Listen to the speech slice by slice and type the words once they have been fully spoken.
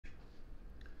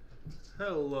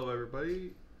Hello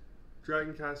everybody,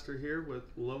 Dragoncaster here with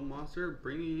Low Monster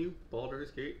bringing you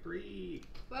Baldur's Gate 3.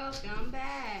 Welcome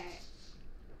back.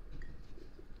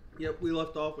 Yep, we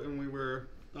left off and we were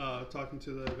talking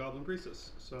to the Goblin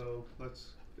Priestess, so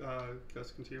let's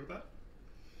continue with that.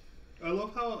 I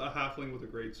love how a halfling with a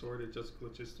greatsword, it just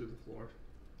glitches through the floor.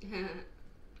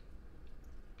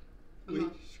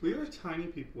 we are tiny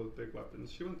people with big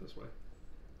weapons. She went this way.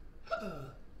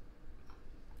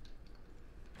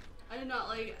 I did not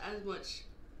like as much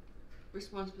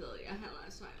responsibility I had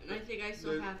last time, and I think I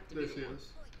still have to do she more.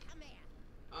 is.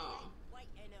 Oh.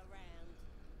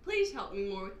 Please help me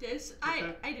more with this.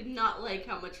 Okay. I did not like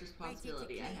how much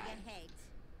responsibility I had.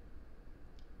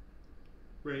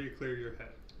 Ready to clear your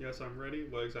head. Yes, I'm ready.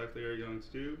 What exactly are you going to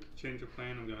do? Change of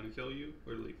plan, I'm going to kill you,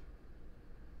 or leave.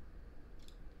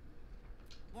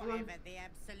 Whatever the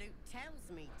Absolute tells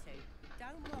me to.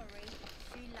 Don't worry,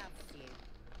 she loves you.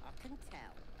 I can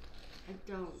tell. I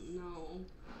don't know.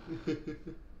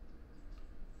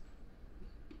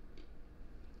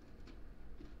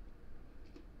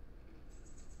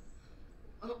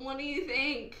 What do you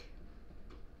think?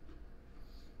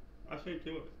 I say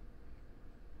do it.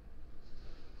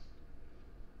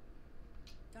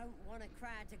 Don't want a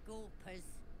crowd of gawpers.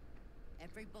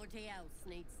 Everybody else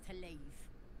needs to leave.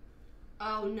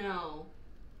 Oh no.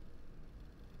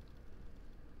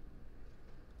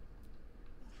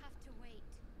 We'll have to wait.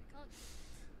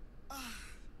 I can't.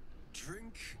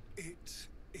 Drink it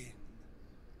in.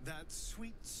 That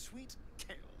sweet, sweet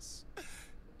chaos.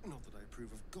 Not that I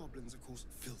approve of goblins, of course,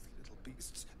 filthy little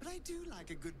beasts, but I do like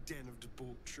a good den of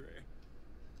debauchery.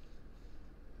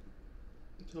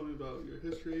 Tell me about your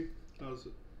history. How's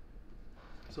it?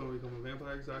 Someone become a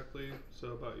vampire exactly? So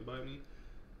about you by me.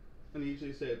 And you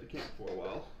usually stay at the camp for a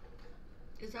while.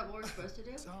 Is that what we're supposed to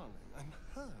do? Darling, I'm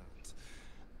hurt.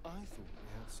 I thought we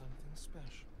had something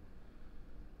special.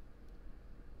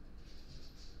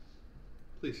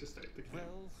 Please just stay at the camp.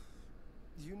 Well,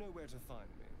 you know where to find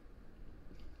me.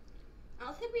 I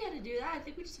don't think we had to do that. I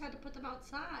think we just had to put them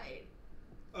outside.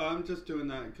 I'm just doing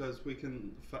that because we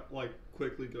can like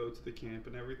quickly go to the camp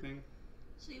and everything.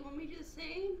 So you want me to do the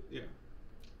same? Yeah.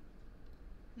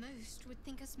 Most would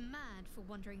think us mad for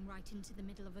wandering right into the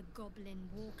middle of a goblin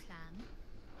war clan.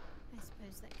 I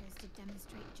suppose that goes to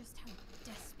demonstrate just how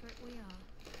desperate we are.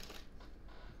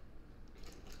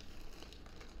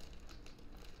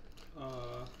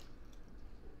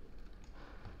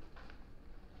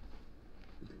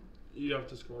 You have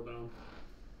to scroll down.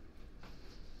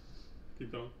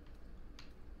 Keep going.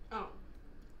 Oh.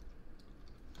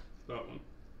 That one.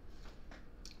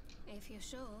 If you're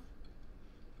sure.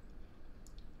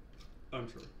 I'm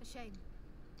sure. A shame.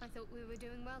 I thought we were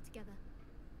doing well together.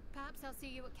 Perhaps I'll see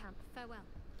you at camp. Farewell.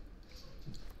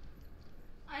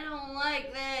 I don't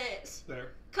like this.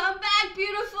 There. Come back,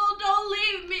 beautiful. Don't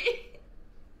leave me.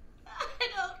 I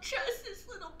don't trust this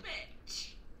little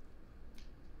bitch.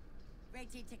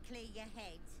 Ready to clear your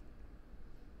head?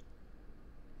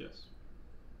 Yes.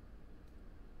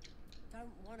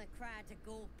 Don't want a crowd of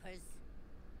gawpers.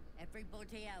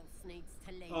 Everybody else needs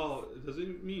to leave. Oh, does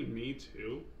it mean me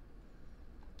too?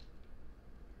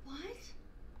 What?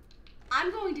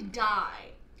 I'm going to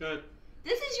die. Good.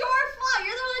 This is your fault.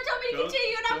 You're the one that told me to Go,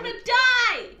 continue, and I'm go. going to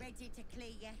die. Ready to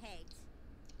clear your head?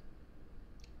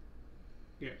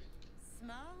 Yes.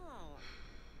 Smart.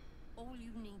 All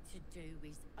you need to do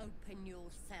is open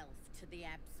yourself to the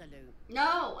Absolute.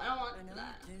 No, I don't want And I'll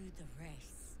that. do the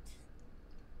rest.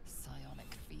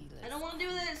 Psionic feelers I don't want to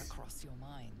do this. across your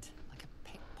mind, like a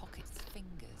pickpocket's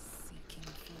fingers seeking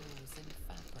flaws in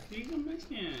fabric. Even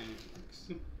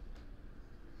mechanics.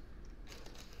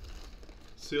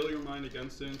 Seal your mind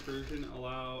against the intrusion.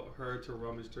 Allow her to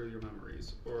rummage through your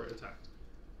memories or attack.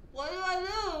 What do I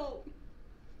do?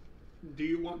 Do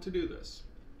you want to do this?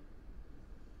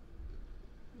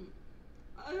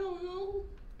 I don't know.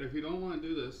 If you don't want to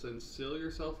do this, then seal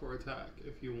yourself or attack.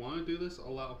 If you want to do this,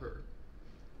 allow her.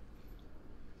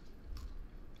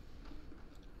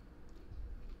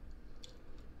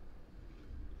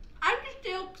 I'm just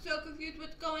still so confused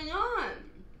what's going on.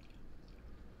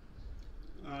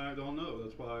 I don't know.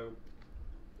 That's why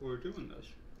we're doing this.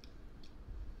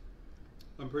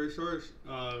 I'm pretty sure it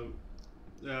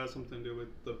has something to do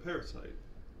with the parasite.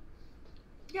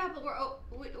 Yeah, but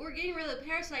we're getting rid of the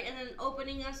parasite and then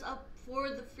opening us up for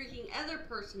the freaking other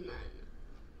person then.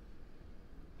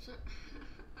 So,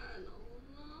 I don't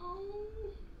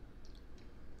know.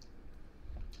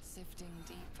 Sifting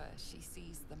deeper, she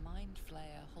sees the mind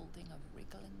flayer holding a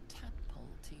wriggling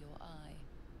tadpole to your eye.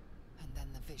 And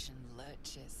then the vision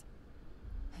lurches,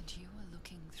 and you are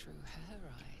looking through her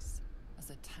eyes as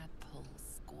a tadpole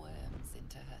squirms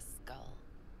into her skull.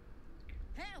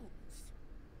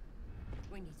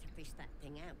 We need to fish that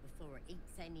thing out before it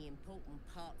eats any important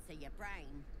parts of your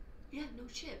brain. Yeah, no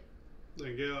shit.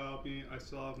 Then Gail help me. I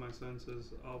still have my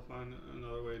senses. I'll find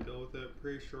another way to deal with it.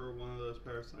 Pretty sure one of those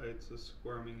parasites is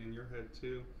squirming in your head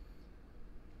too.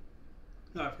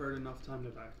 I've heard enough time to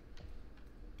die.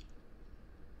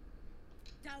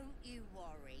 Don't you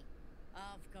worry.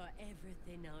 I've got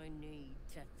everything I need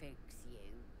to fix you.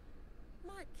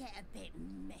 Might get a bit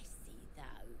messy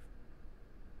though.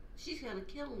 She's gonna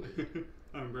kill me.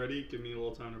 I'm ready. Give me a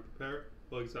little time to prepare.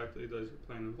 What exactly does your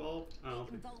plan involve? I don't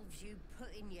It think. involves you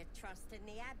putting your trust in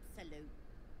the absolute.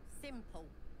 Simple.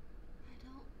 I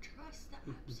don't trust the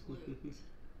absolute.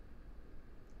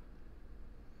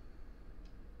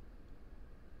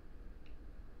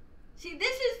 See,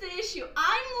 this is the issue.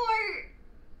 I'm more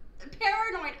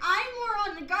paranoid. I'm more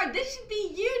on the guard. This should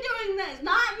be you doing this,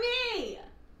 not me.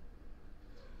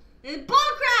 It's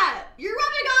bullcrap. You're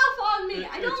rubbing off on me.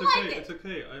 I don't it's like okay, it. It's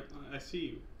okay. I see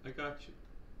you. I got you.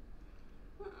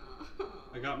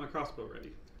 I got my crossbow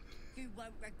ready. You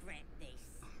won't regret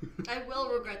this. I will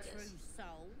regret True this.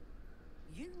 soul.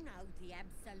 You know the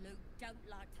absolute don't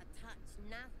like to touch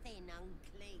nothing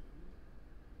unclean.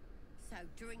 So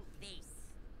drink this.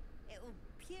 It'll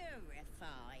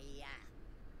purify ya.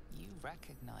 You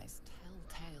recognize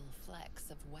telltale flecks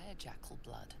of werejackal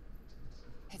blood.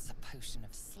 It's a potion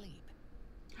of sleep.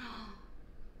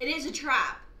 It is a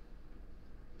trap.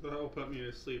 That will put me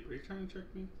to sleep. Are you trying to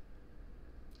trick me?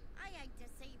 I ain't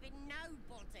deceiving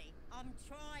nobody. I'm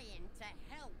trying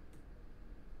to help.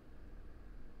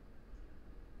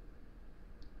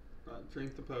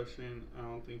 Drink the potion. I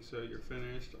don't think so. You're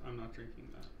finished. I'm not drinking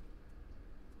that.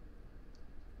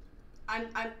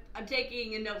 I'm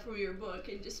taking a note from your book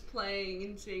and just playing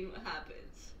and seeing what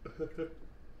happens.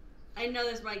 I know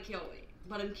this might kill me,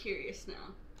 but I'm curious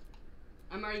now.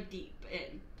 I'm already deep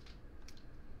in.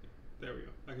 There we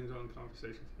go. I can join the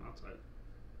conversation from outside.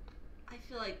 I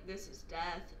feel like this is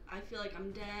death. I feel like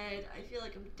I'm dead. I feel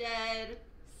like I'm dead.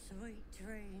 Sweet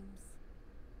dreams.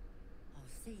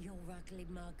 I'll see your ugly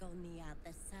mug on the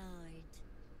other side.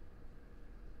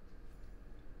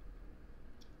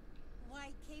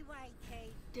 Wakey,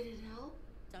 wakey. Did it help?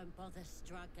 Don't bother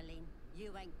struggling.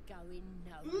 You ain't going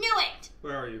nowhere. Knew it!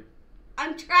 Where are you?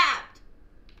 I'm trapped.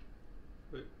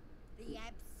 Wait. The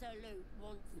absolute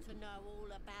wants to know all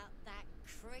about that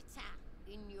critter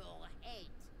in your head.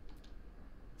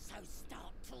 So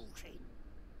start talking.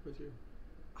 Where's you?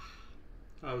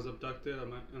 I was abducted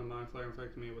and a mind flare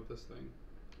infected me with this thing.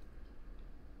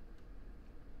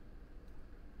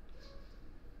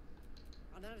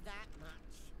 I know that much.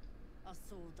 I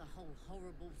saw the whole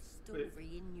horrible story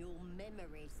in your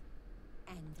memories.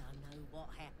 And I know what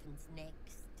happens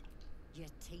next. Your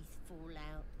teeth fall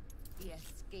out, your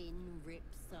skin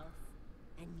rips off,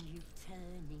 and you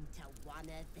turn into one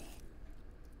of them.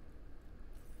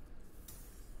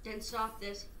 Then stop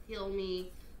this. Heal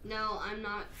me. No, I'm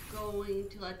not going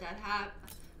to let that happen.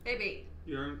 Baby.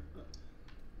 You're.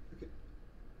 Okay.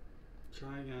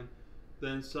 Try again.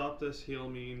 Then stop this, heal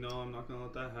me. No, I'm not gonna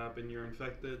let that happen. You're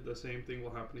infected. The same thing will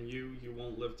happen to you. You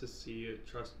won't live to see it.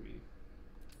 Trust me.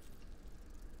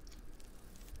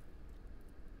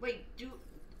 Wait,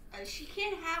 she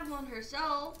can't have one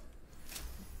herself.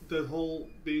 The whole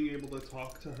being able to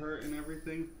talk to her and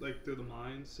everything, like through the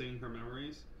mind, seeing her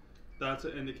memories, that's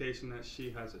an indication that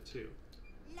she has it too.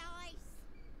 Lies!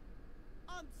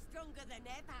 I'm stronger than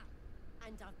ever,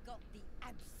 and I've got the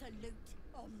absolute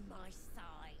on my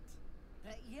side.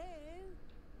 But you're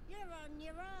on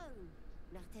your own.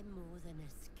 Nothing more than a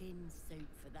skin suit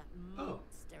for that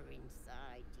monster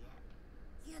inside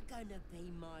you. You're gonna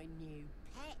be my new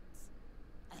pet.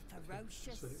 A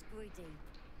ferocious squiddy.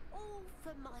 All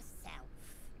for myself.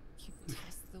 You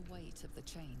test the weight of the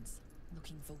chains,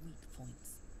 looking for weak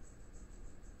points.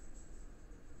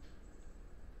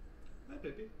 Hi,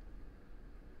 baby.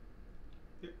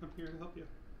 Yeah, I'm here to help you.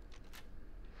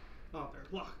 Oh,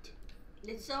 they're locked.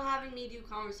 It's still having me do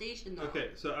conversation though. Okay,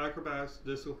 so acrobats,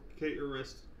 dislocate your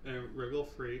wrist and wriggle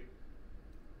free.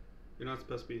 You're not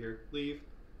supposed to be here. Leave.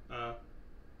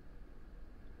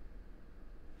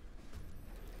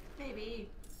 Baby.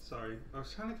 Sorry. I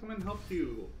was trying to come and help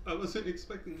you. I wasn't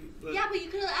expecting that. Yeah, but you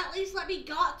could have at least let me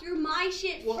got through my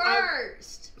shit Well,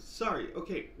 first. Sorry.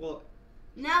 Okay, well.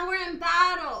 Now we're in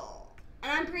battle.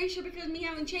 And I'm pretty sure because me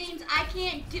having chains, I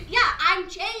can't do. Yeah, I'm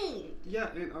chained. Yeah,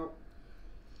 and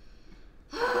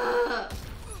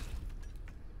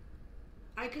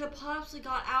I could have possibly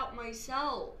got out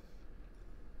myself.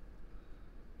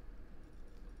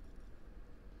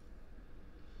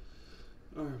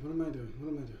 Alright, what am I doing? What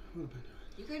am I doing? What am I doing?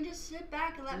 You can just sit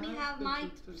back and let me have my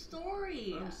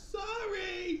story. I'm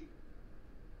sorry!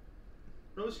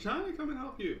 I was trying to come and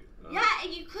help you. Yeah,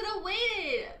 and you could have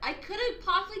waited. I could have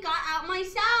possibly got out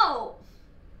myself.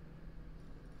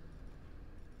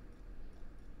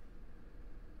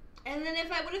 And then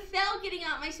if I would have failed getting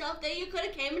out myself, then you could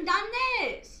have came and done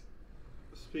this.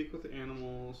 Speak with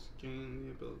animals, gain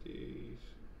the abilities.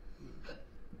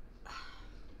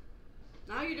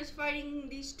 Now you're just fighting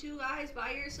these two guys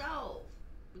by yourself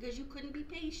because you couldn't be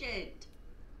patient.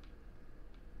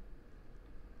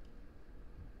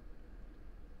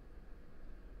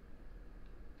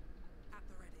 At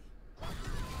the ready.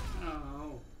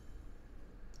 Oh.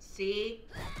 See?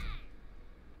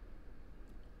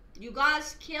 You got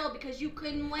us killed because you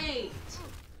couldn't wait.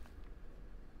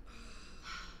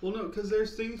 Well, no, because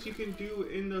there's things you can do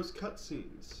in those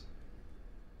cutscenes.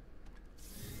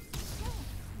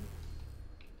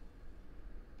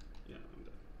 Yeah, I'm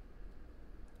done.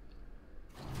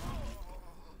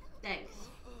 Thanks.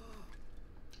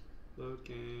 Load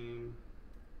game.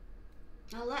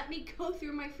 Now let me go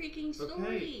through my freaking story.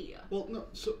 Okay. Well, no,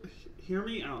 so hear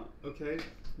me out, okay?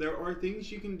 There are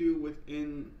things you can do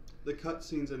within the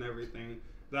cutscenes and everything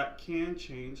that can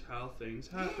change how things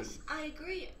happen. Yes, I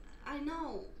agree. I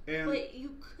know. And but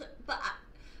you could.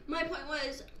 My point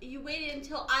was, you waited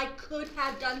until I could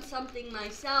have done something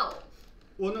myself.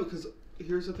 well, no, because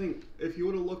here's the thing: if you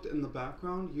would have looked in the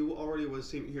background, you already would have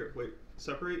seen. Here, wait.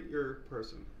 Separate your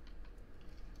person.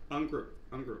 Ungroup.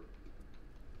 Ungroup.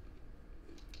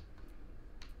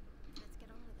 Let's get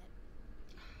on with it.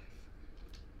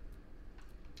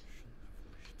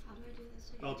 How do I do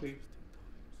this again? LT.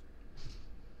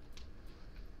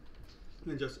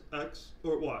 And just X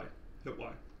or Y. Hit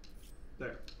Y.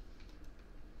 There.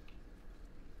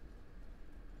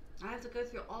 I have to go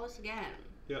through all this again.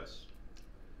 Yes.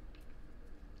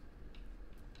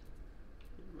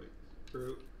 Wait.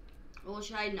 Group. Well,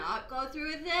 should I not go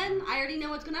through it then? I already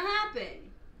know what's gonna happen.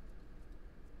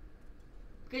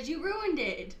 Because you ruined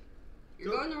it.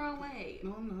 You're Go- going the wrong way.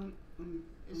 No, I'm not.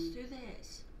 Let's do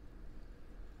this.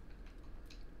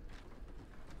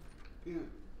 Yeah.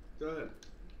 Go ahead.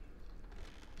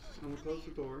 I'm gonna close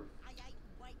the door.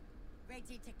 Wait.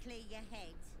 Ready to clear your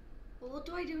head. Well, what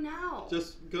do I do now?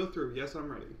 Just go through. Yes,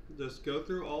 I'm ready. Just go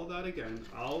through all that again.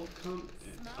 I'll come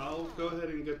in. I'll go ahead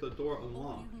and get the door All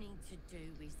unlocked. you need to do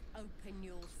is open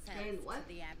yourself And what? to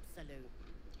the absolute.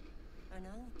 And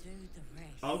I'll do the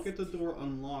rest. I'll get the door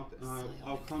unlocked and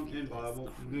I'll Psionic come in, but I feelers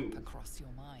won't creep move. across your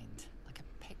mind, like a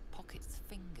pickpocket's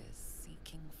fingers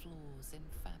seeking flaws in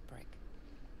fabric.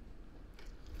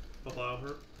 Allow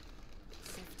her.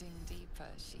 Sifting deeper,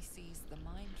 she sees the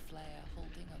mind flayer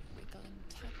holding a wriggling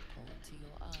tadpole to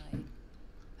your eye.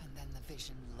 And then the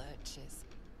vision lurches.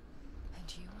 And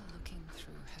you are looking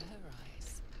through her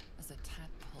eyes as a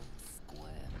tadpole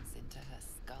squirms into her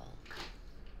skull.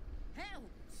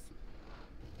 Helps!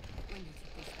 We need to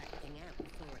push that thing out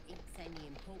before it eats any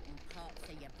important parts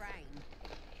of your brain.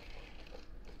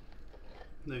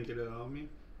 Then get it out of me.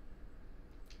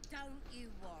 Don't you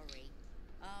worry.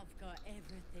 I've got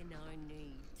everything I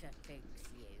need to fix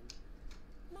you.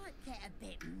 Might get a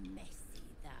bit messy,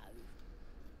 though.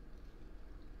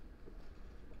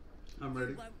 I'm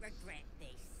ready. You won't regret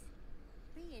this.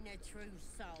 Being a true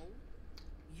soul,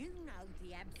 you know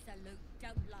the Absolute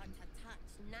don't like to touch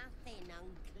nothing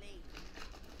unclean.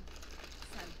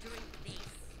 So drink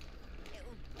this.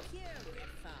 It'll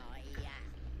purify ya.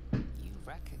 You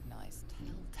recognize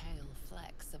telltale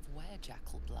flecks of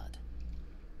werejackal blood.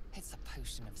 It's a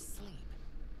potion of sleep.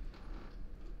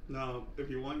 Now, if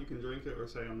you want, you can drink it or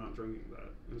say I'm not drinking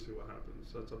that and see what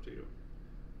happens. That's up to you.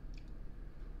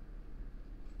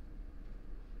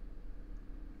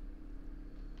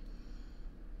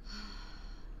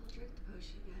 I'll drink the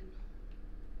potion again.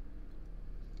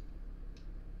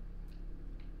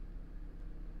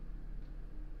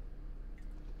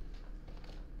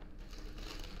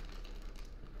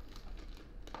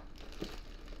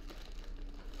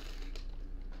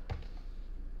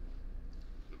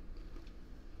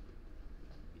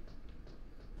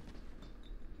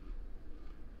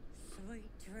 Sweet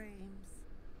dreams.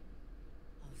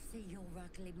 I'll see your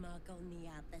ugly mug on the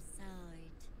other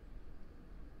side.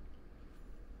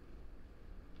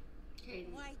 Okay.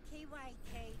 Wakey,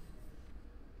 wakey.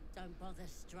 Don't bother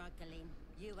struggling.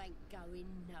 You ain't going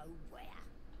nowhere.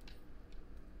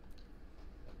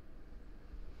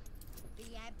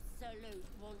 The Absolute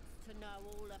wants to know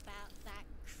all about that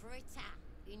critter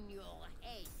in your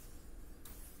head.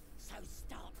 So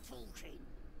start talking.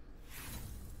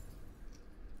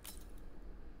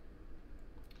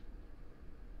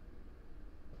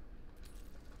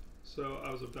 So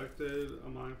I was abducted, a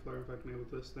mind flare infected me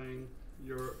with this thing.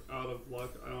 You're out of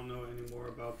luck. I don't know any more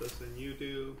about this than you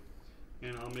do.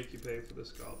 and I'll make you pay for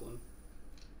this goblin.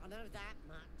 I know that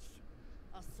much.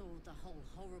 I saw the whole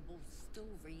horrible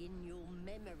story in your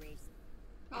memories.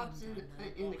 Bob's And I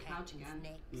know in the what couch happens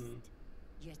again. Next.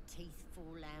 Your teeth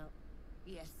fall out,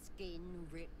 your skin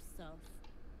rips off,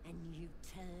 and you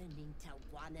turn into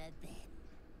one of them.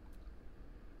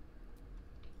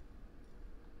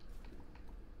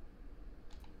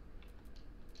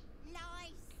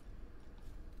 Lies!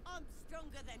 I'm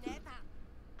stronger than ever,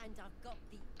 and I've got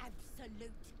the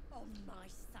absolute on my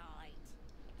side.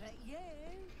 But you're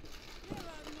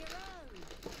on your own.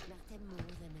 Nothing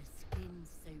more than a skin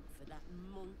suit for that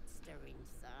monster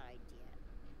inside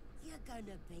you. You're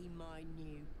gonna be my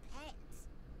new pet.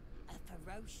 A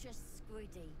ferocious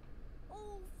squiddy.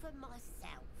 All for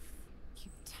myself. You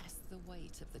test the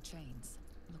weight of the chains,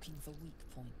 looking for weak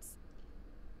points.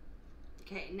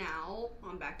 Okay, now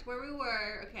I'm back to where we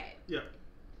were. Okay, Yeah,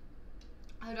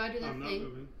 how do I do that I'm not thing?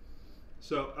 moving.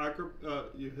 So,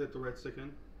 you hit the red stick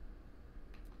in.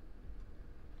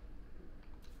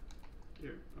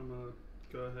 Here, I'm gonna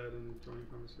go ahead and join your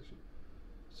conversation.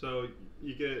 So,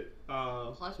 you get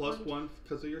Plus plus one. one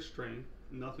because of your strain.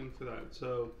 Nothing for that.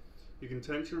 So, you can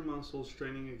tense your muscles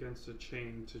straining against a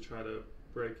chain to try to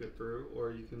break it through,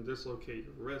 or you can dislocate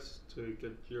your wrist to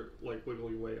get your, like, wiggle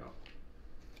your way out.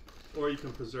 Or you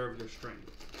can preserve your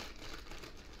strength.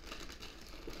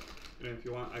 And if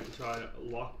you want, I could try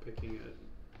lock picking it.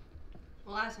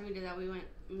 Well, last time we did that, we went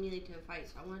immediately to a fight,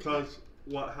 so I want to try. Because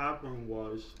what happened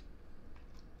was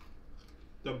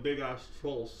the big ass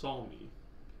troll saw me.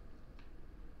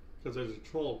 Because there's a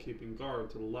troll keeping guard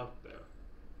to the left there.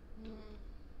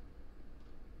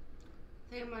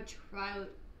 I think I'm gonna try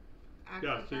act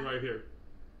Yeah, like see that. right here.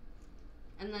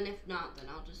 And then if not, then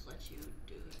I'll just let you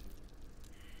do it.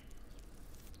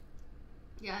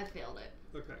 Yeah, I failed it.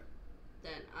 Okay.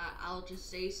 Then I'll just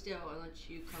stay still and let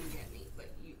you come get me. But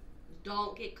you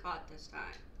don't get caught this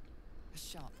time. A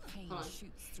sharp pain Hold on.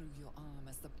 shoots through your arm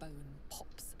as the bone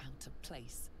pops out of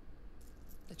place.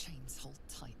 The chains hold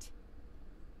tight.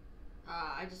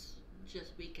 I just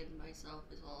weakened myself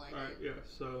is all I Alright, did. yeah,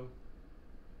 so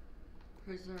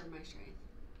Preserve my strength.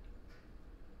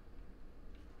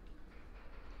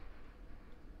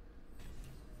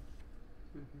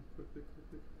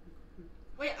 quickly.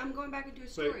 Wait, I'm going back into a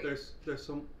story. Wait,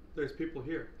 there's people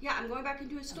here. Yeah, I'm going back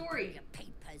into a Open story. your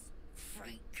papers,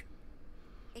 freak.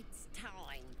 It's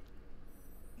time.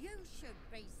 You should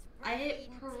be I hit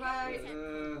spraying provide-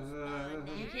 tears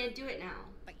at You now. can't do it now.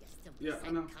 But you're still Yeah, the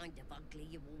I know. same kind of ugly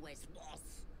you always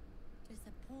was.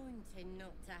 Disappointing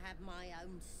not to have my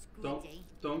own squiddy.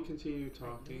 Don't continue But your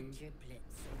talking.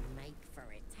 giblets will make for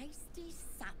a tasty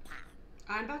supper.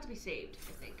 I'm about to be saved,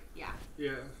 I think. Yeah.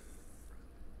 Yeah.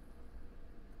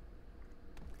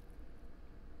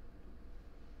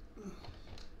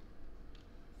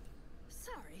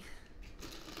 Sorry.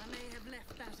 I may have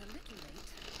left that a little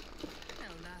late.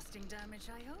 No lasting damage,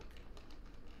 I hope.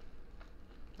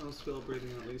 I'm still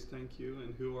breathing at least, thank you.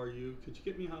 And who are you? Could you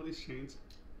get me out of these chains?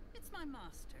 It's my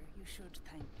master you should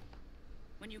thank.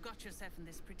 When you got yourself in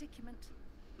this predicament,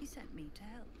 he sent me to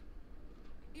help.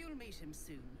 You'll meet him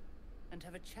soon, and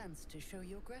have a chance to show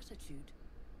your gratitude.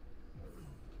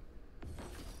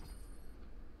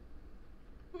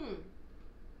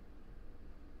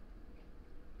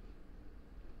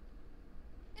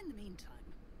 In the meantime,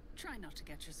 try not to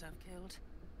get yourself killed.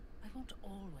 I won't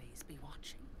always be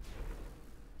watching.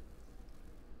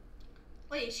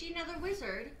 Wait, is she another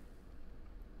wizard?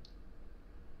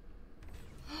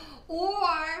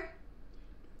 Or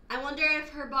I wonder if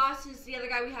her boss is the other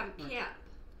guy we have at camp.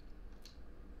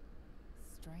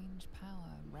 Strange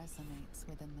power resonates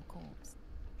within the corpse.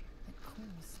 It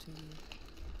calls to you.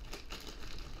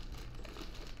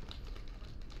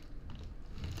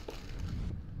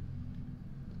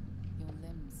 Your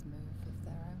limbs move of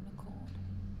their own accord.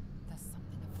 There's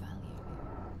something of value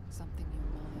here, something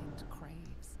your mind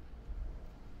craves.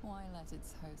 Why let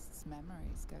its host's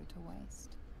memories go to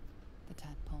waste? The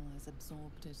tadpole has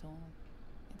absorbed it all.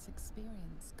 Its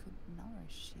experience could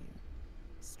nourish you,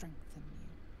 strengthen you.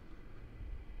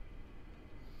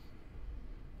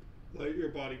 Let your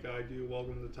body guide you.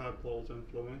 Welcome the tadpole's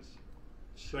influence.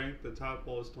 Strength, the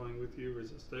tadpole is toying with you.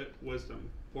 Resist it. Wisdom,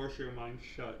 force your mind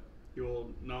shut. You will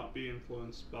not be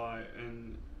influenced by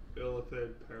an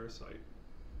illithid parasite.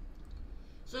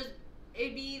 So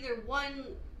it'd be either one,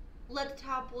 let the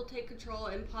tadpole take control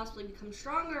and possibly become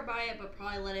stronger by it, but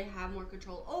probably let it have more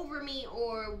control over me,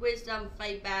 or wisdom,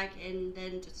 fight back, and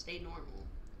then just stay normal.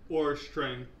 Or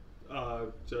strength,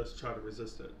 just try to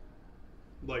resist it.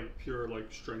 Like pure,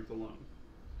 like, strength alone.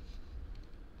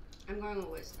 I'm going with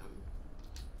wisdom.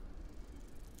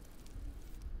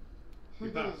 You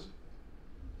pass.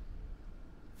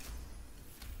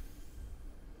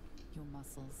 your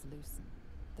muscles loosen.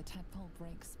 The tadpole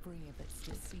breaks free of its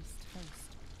deceased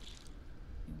host.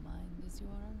 Your mind is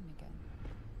your own again.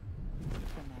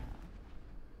 For now.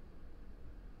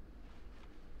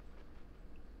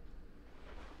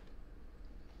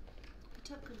 I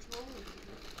took control of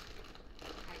you.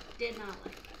 I did not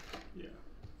like that. Yeah.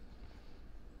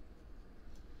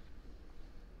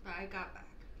 But I got back.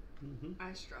 Mm-hmm.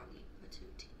 I strongly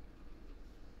patootie.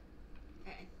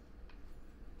 Okay.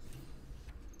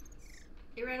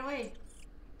 He ran away.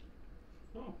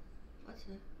 Oh, What's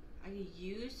it? I can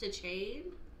use the chain?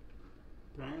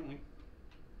 apparently.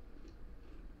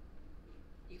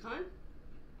 You coming?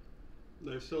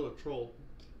 There's still a troll.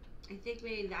 I think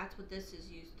maybe that's what this is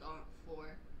used on for.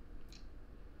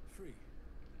 Free.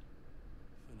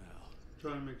 For now.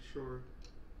 Trying to make sure.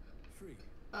 Free.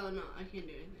 Oh no, I can't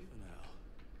do anything. For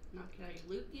now. Now can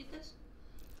I loot you this?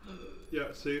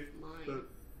 Yeah, see? Mine. But,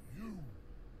 You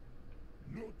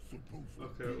not supposed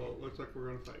to okay, well, looks like we're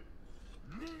gonna fight.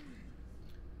 leave.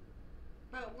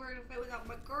 But we're gonna fight without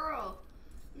my girl.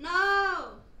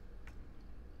 No!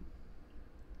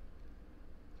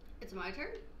 It's my turn?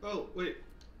 Oh, wait.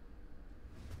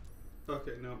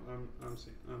 Okay, no, I'm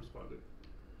seeing, I'm spotted.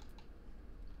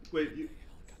 Wait, you,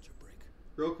 Hell, got your break.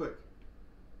 real quick.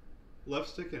 Left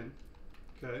stick in.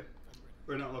 Okay. I'm ready.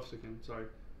 Or not left stick in, sorry.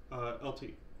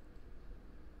 LT.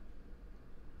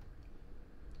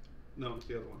 No, it's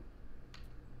the other one.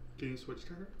 Can you switch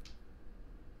to her?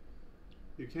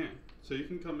 You can. So you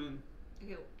can come in.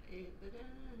 Okay.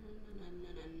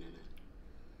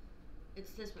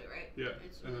 It's this way, right? Yeah,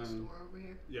 It's from the store over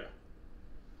here. Yeah.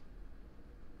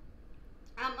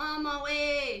 I'm on my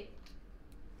way.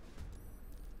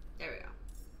 There we go.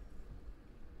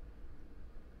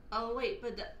 Oh wait,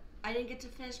 but I didn't get to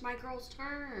finish my girl's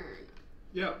turn.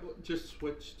 Yeah, well, just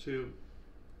switch to.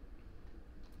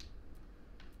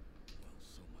 Well,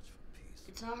 so much for peace.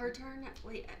 It's not her turn.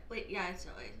 Wait, yeah, it's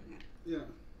still is. Okay. Yeah.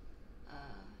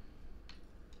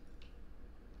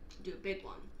 Do a big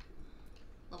one.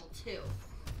 Level 2.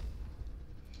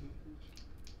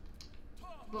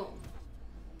 Boom.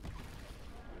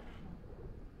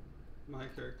 My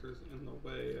character's in the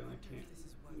way and I can't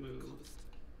move.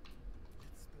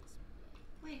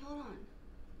 Wait, hold on.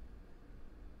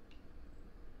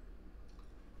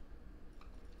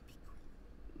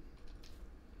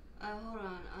 Hold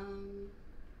on.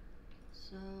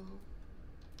 So.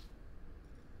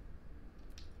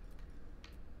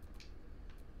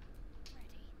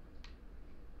 Ready.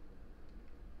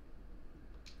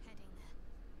 Heading there.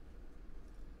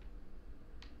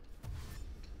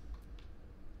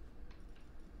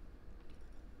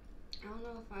 I don't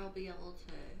know if I'll be able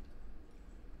to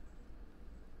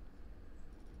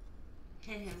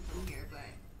hit him from here, but.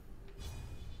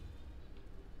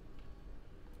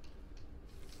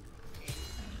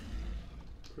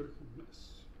 Critical miss.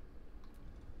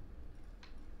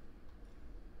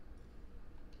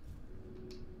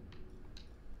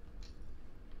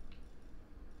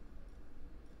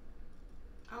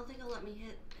 I don't think it'll let me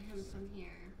hit him from here.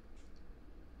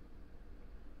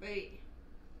 Wait.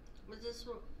 What's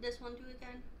this one do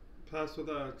again? Pass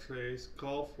without a trace.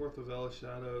 Call forth the veil of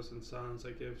shadows and silence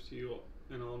that gives you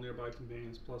and all nearby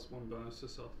companions +1 bonus to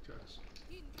self checks.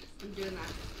 I'm doing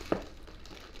that.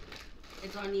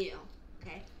 It's on you,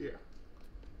 okay? Yeah.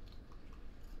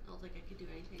 I don't think I could do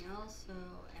anything else, so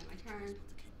end my turn.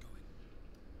 To keep going.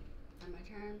 End my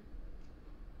turn.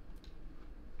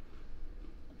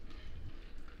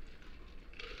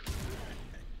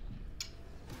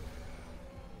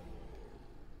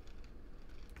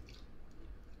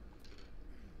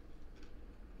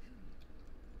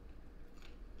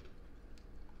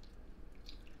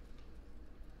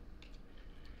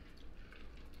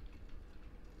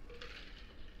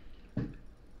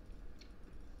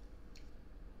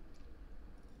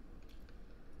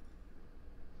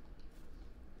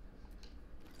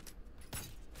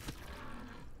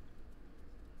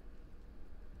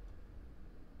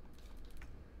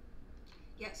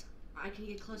 Yes, I can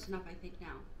get close enough, I think,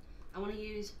 now. I want to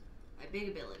use my big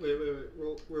ability.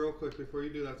 Wait. Real quick, before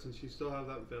you do that, since you still have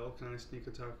that veil, can I sneak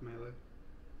attack melee?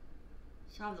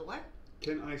 So I have the what?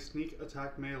 Can I sneak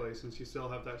attack melee since you still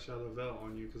have that shadow veil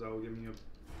on you? Because I will give me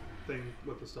a thing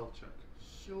with the stealth check.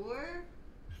 Sure.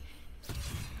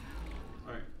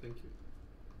 Alright, thank you.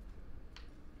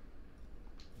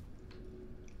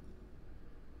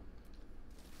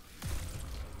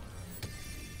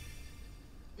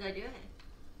 Did I do it?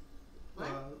 What?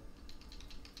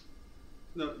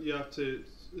 No, you have to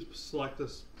select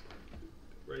this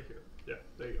right here. Yeah,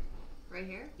 there you go. Right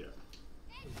here? Yeah.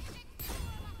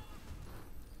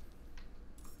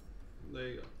 There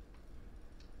you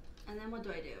go. And then what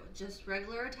do I do? Just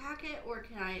regular attack it, or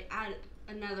can I add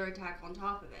another attack on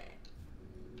top of it?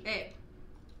 Babe.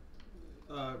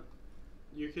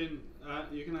 You can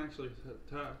actually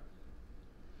attack.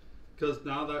 Because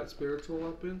now that spiritual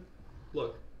weapon,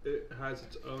 look, it has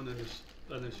its own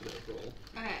initiative roll.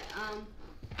 Okay,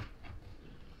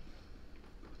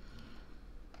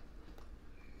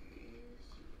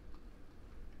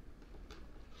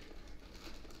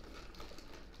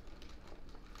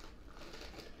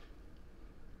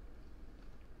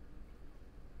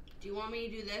 do you want me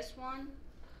to do this one?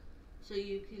 So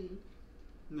you can...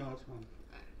 No, it's fine.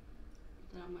 Okay.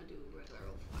 Then I'm gonna do regular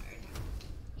roll fire attack.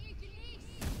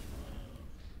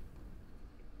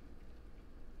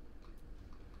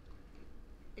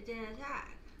 It didn't attack.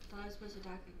 I thought I was supposed to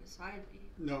attack like beside me.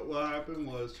 No, what happened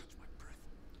was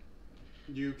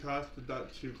you casted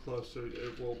that too close, so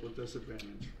it rolled with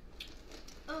disadvantage.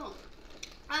 Oh.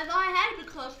 I thought I had to be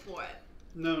close for it.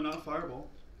 No, not fireball.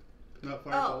 Not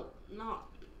fireball. Oh, not.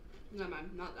 Never mind,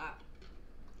 not that.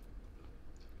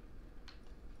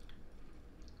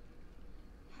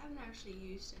 I haven't actually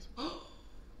used this.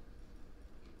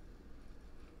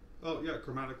 Oh, yeah,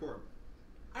 chromatic orb.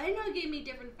 I didn't know it gave me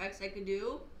different effects I could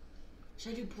do.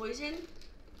 Should I do poison?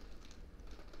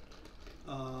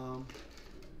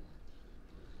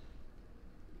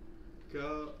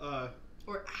 Go,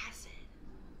 Or acid?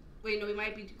 Wait, no, we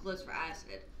might be too close for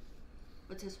acid.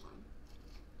 What's this one?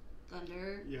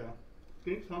 Thunder. yeah.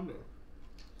 Think thunder.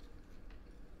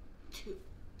 2.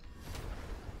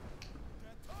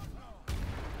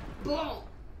 Boom!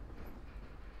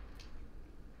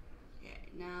 Okay,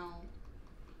 now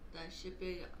that should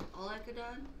be all I could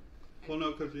done. Well,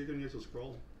 no, because you can use a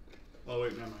scroll. Oh,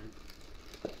 wait, never mind.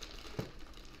 I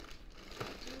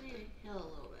do need to heal a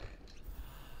little bit.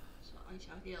 So I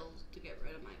shall heal to get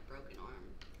rid of my broken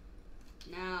arm.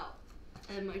 Now,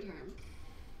 end my turn.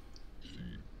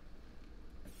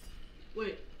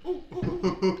 Wait. Oh, oh,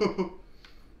 oh.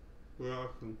 We're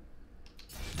awesome.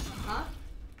 Huh?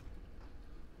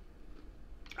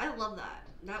 I love that.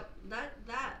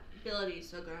 That ability is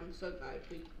so good. I'm so glad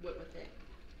we went with it.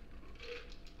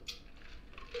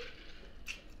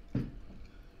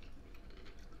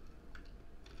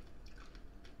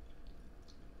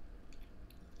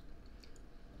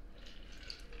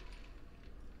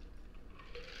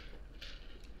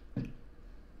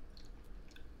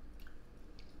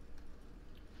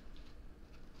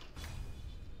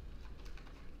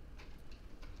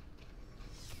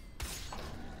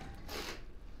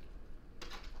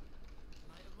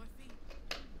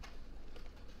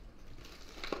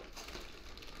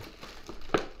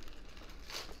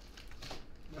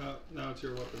 Now it's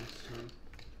your weapon's turn.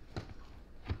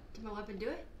 Did my weapon do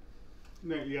it?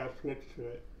 No, you gotta switch to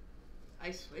it.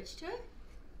 I switched to it?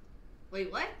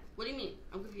 Wait, what? What do you mean?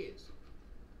 I'm confused.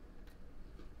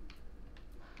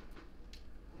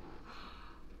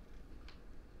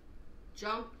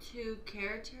 Jump to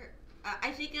character.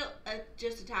 I think it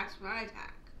just attacks when I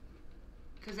attack.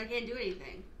 Because I can't do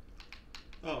anything.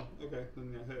 Oh, okay.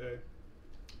 Then yeah, hit A.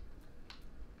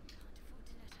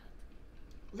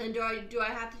 Then do I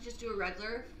have to just do a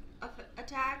regular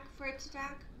attack for its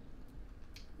attack?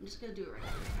 I'm just gonna do a regular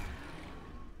attack.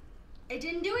 It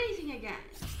didn't do anything again.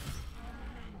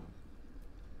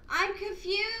 I'm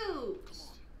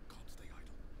confused. Can't stay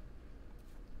idle.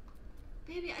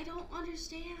 Baby, I don't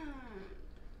understand.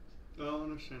 I don't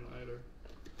understand either.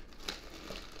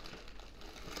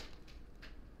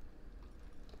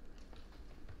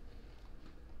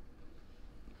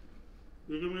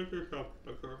 You can make yourself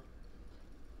bigger.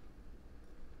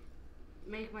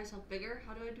 Make myself bigger?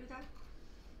 How do I do that?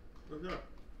 Okay.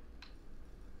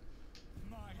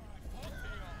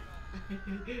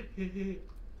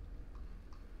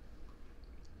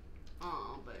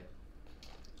 Aw, but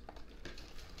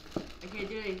I can't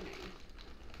do anything.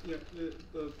 Yeah,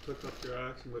 it does pick up your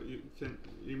action, but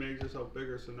you made yourself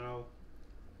bigger, so now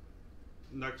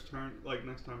next turn, like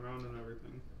next time round and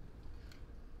everything.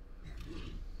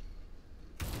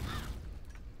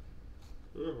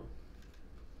 Ugh.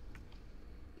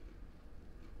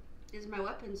 It's my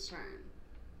weapon's turn.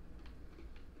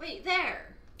 Wait,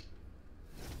 there!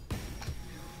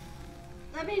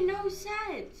 That made no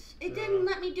sense. It didn't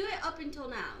let me do it up until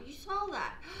now. You saw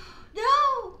that.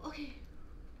 No! Okay.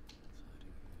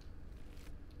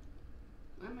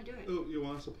 What am I doing? Oh, you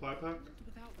want a supply pack?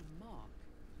 Without a mark.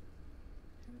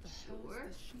 Who the Sure. hell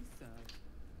does she serve?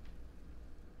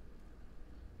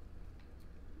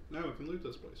 Now we can loot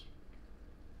this place.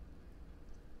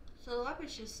 So the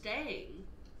weapon's just staying.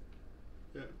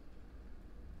 Yeah.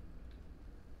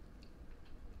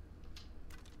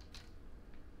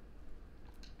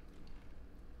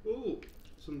 Ooh,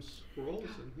 some some scrolls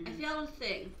in I here. found a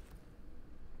thing.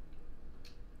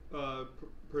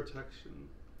 Protection.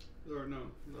 Or no,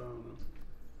 I don't know.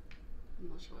 I'm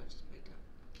not sure what I just picked up.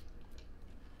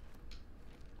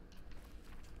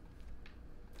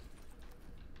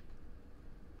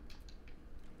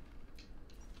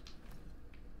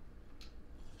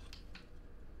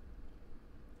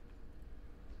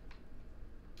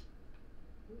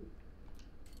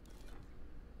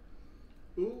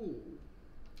 Ooh.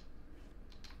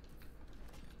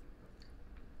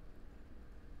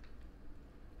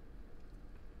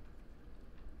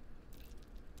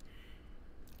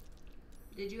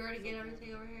 Did you already get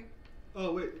everything over here?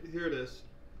 Oh wait, here it is.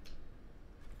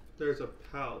 There's a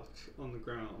pouch on the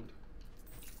ground.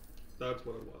 That's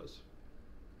what it was.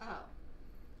 Oh.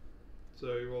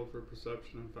 So you rolled for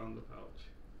perception and found the pouch.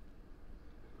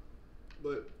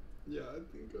 But yeah, I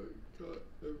think I got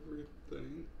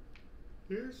everything.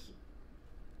 Here's.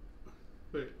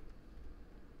 Wait.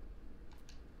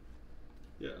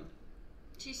 Yeah.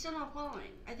 She's still not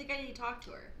following. I think I need to talk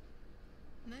to her.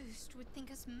 Most would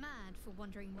think us mad for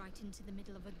wandering right into the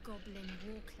middle of a goblin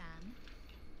war clan.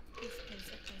 I suppose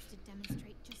that goes to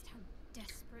demonstrate just how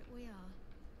desperate we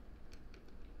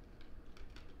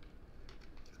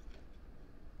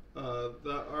are.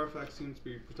 That artifact seems to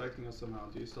be protecting us somehow.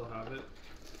 Do you still have it?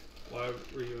 Why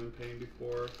were you in pain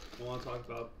before? I want to talk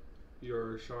about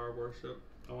your Shar worship.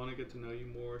 I want to get to know you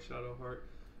more, Shadowheart.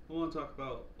 I want to talk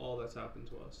about all that's happened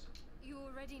to us. You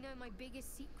already know my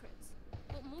biggest secrets.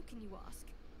 What more can you ask?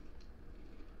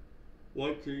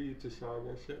 What drew you to Shar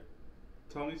worship?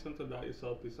 Tell me something about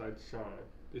yourself besides Shar,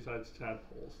 besides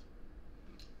tadpoles.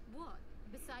 What?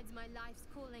 Besides my life's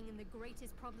calling and the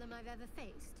greatest problem I've ever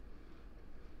faced?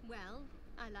 Well,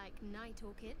 I like night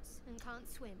orchids and can't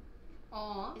swim.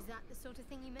 Aww. Is that the sort of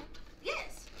thing you meant?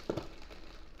 Yes.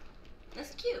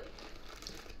 That's cute.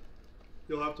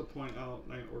 You'll have to point out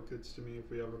night orchids to me if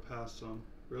we ever pass some.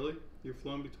 Really? You've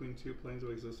flown between two planes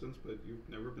of existence, but you've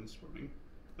never been swimming?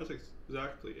 That's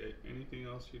exactly it. Anything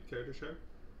else you'd care to share?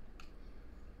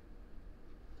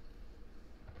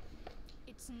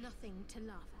 It's nothing to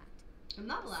laugh at. I'm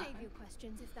not laughing. Save your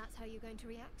questions if that's how you're going to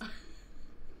react.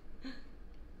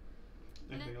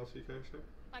 Anything else you care to share?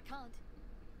 I can't.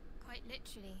 Quite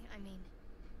literally, I mean.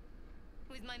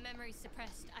 With my memories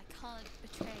suppressed, I can't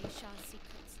betray Shar's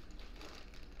secrets.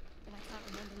 And I can't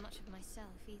remember much of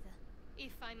myself either.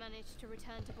 If I manage to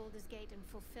return to Baldur's Gate and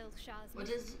fulfill Shar's What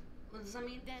mission, does that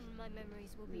mean? then my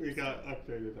memories will be We restored. got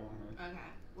upgraded on her.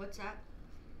 Okay. What's that?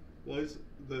 What is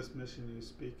this mission you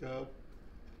speak of?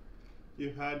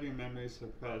 You've had your memories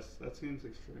suppressed. That seems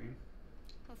extreme.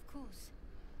 Of course.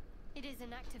 It is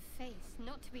an act of faith,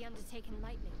 not to be undertaken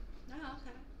lightly. Oh,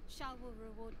 okay. Shar will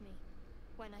reward me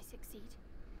when I succeed.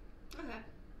 Okay.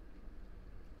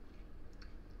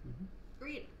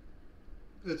 Read.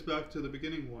 It's back to the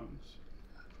beginning ones.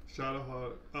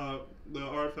 Shadowheart, the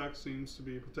artifact seems to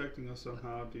be protecting us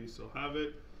somehow. Do you still have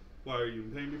it? Why are you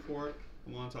in pain before it?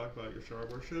 I want to talk about your Shar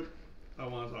worship. I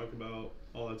want to talk about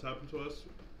all that's happened to us.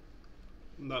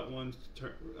 And that one's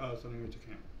sending me to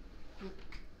camp.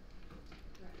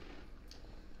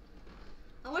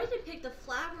 I wanted to pick the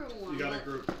flower one. You gotta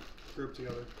but... group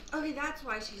together. Okay, that's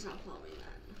why she's not following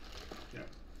that. Yeah.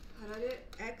 How do I do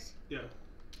it? X? Yeah.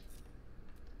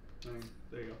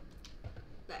 There you go.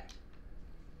 There.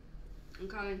 I'm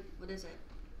coming. What is it?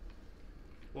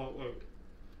 Well, wait.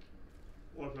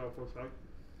 Watch out for a sec.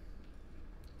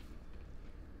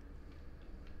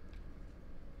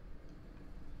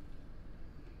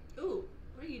 Ooh,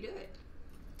 what are you doing?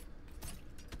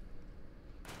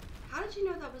 How did you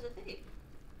know that was a thing?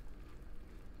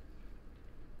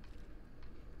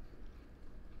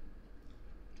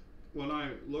 When I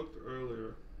looked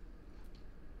earlier,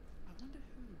 I wonder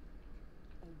who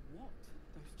or what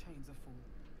those chains are for.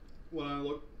 when I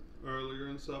looked earlier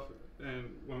and stuff, and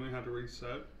when we had to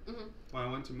reset, when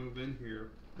I went to move in here,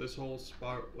 this whole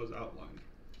spot was outlined.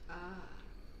 Ah.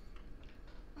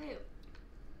 Wait.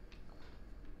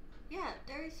 Yeah,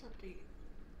 there is something.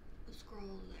 A scroll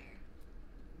there.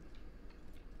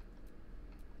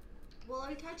 Well, let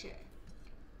me touch it.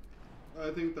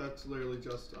 I think that's literally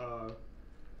just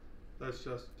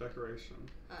decoration.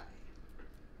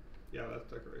 Yeah, that's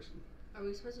decoration. Are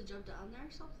we supposed to jump down there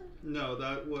or something? No,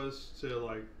 that was to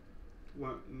like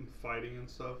went and fighting and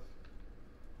stuff.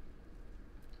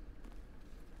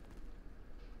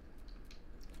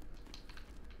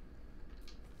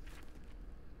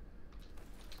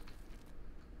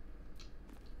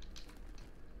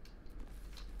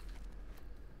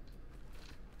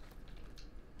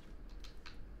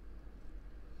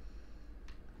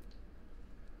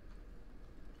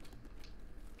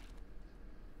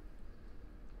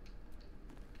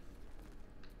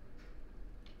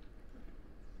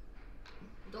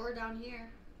 we're down here.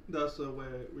 That's the way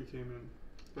we came in.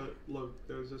 But look,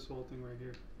 there's this whole thing right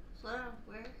here. Slow down.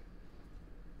 Where?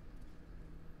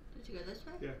 Did you go this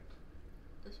way? Yeah.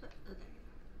 This way? Oh, there you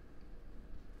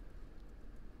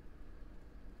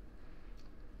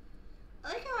go.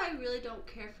 I like how I really don't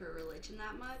care for religion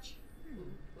that much. Ooh,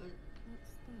 what?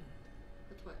 What's that?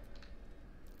 What's what?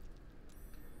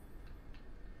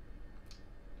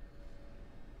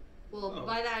 Well, Oh.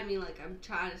 by that I mean like I'm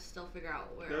trying to still figure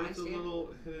out where I There's a stand.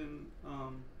 little hidden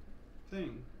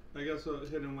thing. I guess a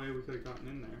hidden way we could have gotten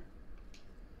in there.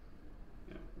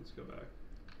 Yeah, let's go back.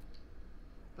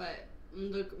 But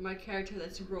look, my character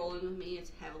that's rolling with me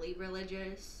is heavily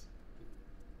religious.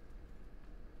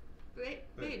 Wait,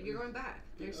 babe, you're going back.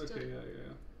 There's okay, still.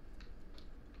 yeah.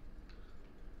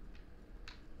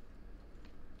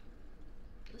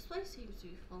 This place seems to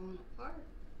be falling apart.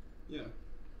 Yeah.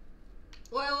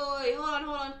 Wait, hold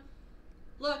on.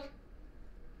 Look,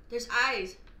 there's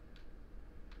eyes.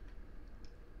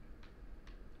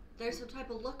 There's some type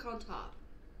of look on top.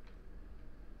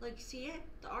 Like, see it?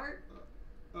 The art?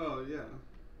 Oh, yeah.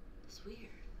 It's weird.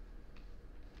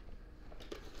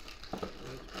 That's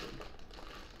cool.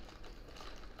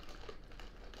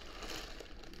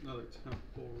 Another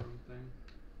temple room thing.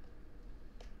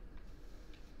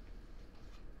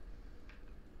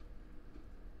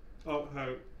 Oh,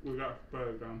 hey, we got split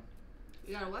again.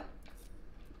 You got a what?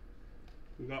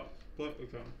 We got split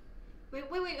again. Wait,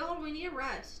 hold on, we need a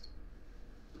rest.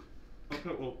 Okay,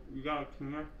 well, you gotta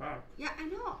connect back. Yeah, I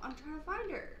know, I'm trying to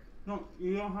find her. No,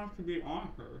 you don't have to be on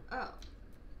her. Oh.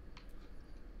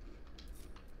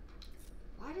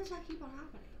 Why does that keep on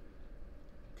happening?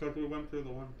 Because we went through the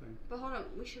one thing. But hold on,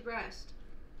 we should rest.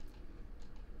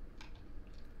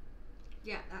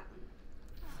 Yeah, that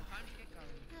one. Time to get going.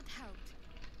 That helped.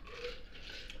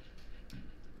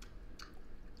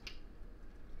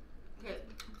 Okay.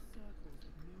 Some circles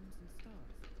with moons and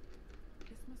stars.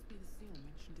 This must be the seal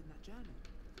mentioned in that journal.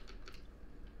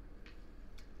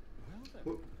 Well then.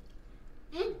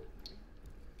 What?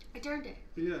 I turned it.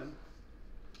 Yeah.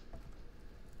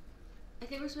 I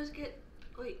think we're supposed to get.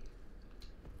 Wait.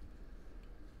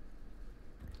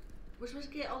 We're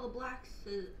supposed to get all the blacks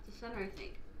to the center, I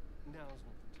think. Now's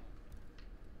not the time.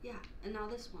 Yeah, and now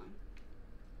this one.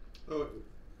 Oh,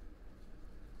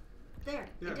 There,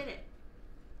 Yeah. I did it.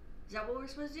 Is that what we're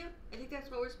supposed to do? I think that's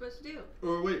what we're supposed to do.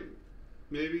 or wait.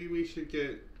 Maybe we should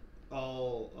get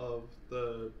all of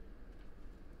the.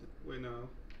 Wait, no.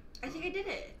 I think I did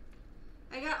it.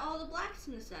 I got all the blacks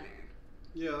in the center.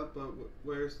 Yeah, but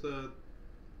where's the.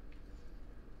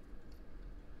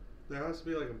 There has to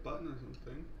be like a button or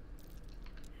something.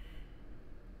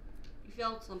 You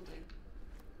failed something.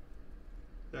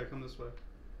 Yeah, come this way.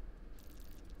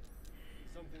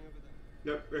 Something over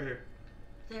there. Yep, right here.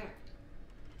 There.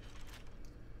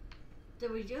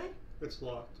 Did we do it? It's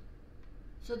locked.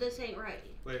 So this ain't right.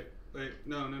 Wait,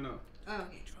 no. Oh,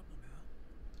 okay. Trouble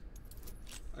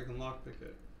now. I can lockpick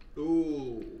it.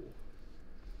 Ooh.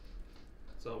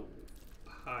 It's a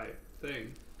high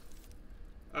thing.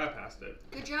 I passed it.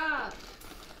 Good job.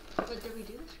 But did we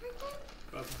do this right then?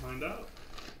 About to find out.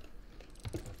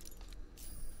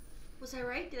 Was I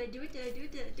right? Did I do it? Did I do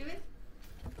it?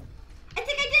 I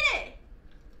think I did it!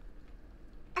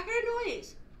 I heard a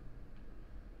noise.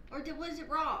 Or was it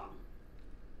wrong?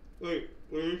 Wait,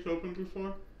 were you open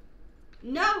before?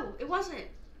 No, it wasn't.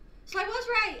 So I was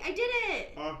right. I did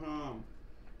it. Uh-huh.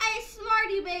 I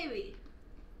smarty baby.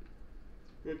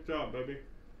 Good job, baby.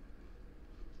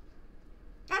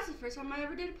 That's the first time I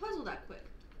ever did a puzzle that quick.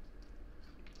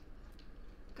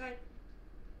 Okay.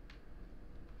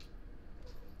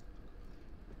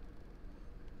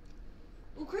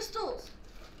 Ooh, crystals.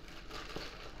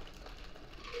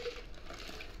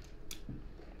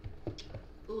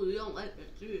 Ooh, you don't like this,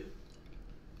 do you?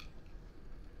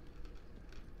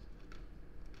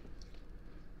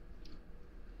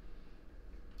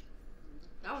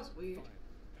 That was weird. Fine.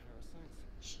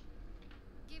 Parasites.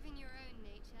 Given your own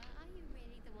nature, are you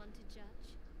really the one to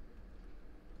judge?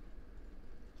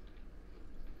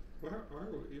 Where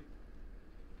are we?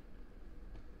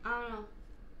 I don't know.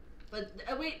 But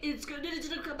wait, it's good.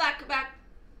 Come back.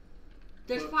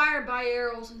 There's What? fire by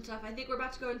arrows and stuff. I think we're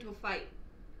about to go into a fight.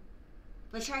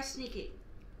 Let's try sneaking.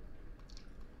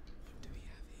 What do we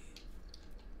have here?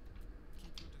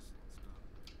 Keep your distance,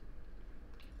 darling.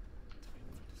 Time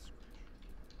for discretion.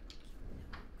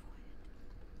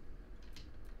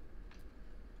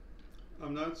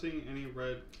 I'm not seeing any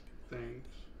red things.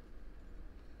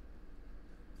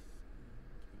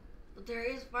 But there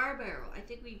is fire barrel. I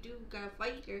think we do got a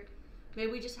fight here.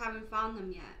 Maybe we just haven't found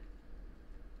them yet.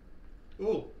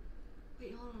 Oh,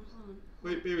 Wait, hold on.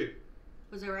 wait, baby.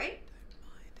 Was I right?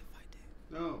 Don't mind if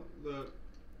No, look.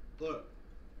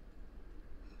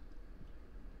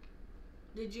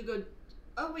 Did you go?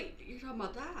 Oh wait, you're talking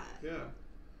about that. Yeah.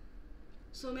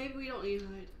 So maybe we don't need to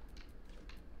hide.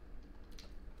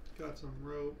 Got some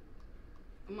rope.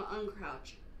 I'm gonna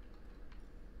uncrouch.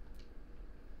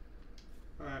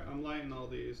 Alright, I'm lighting all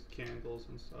these candles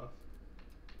and stuff.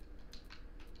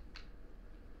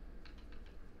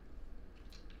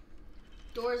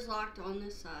 Door's locked on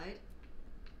this side.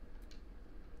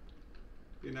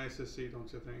 Be nice to see,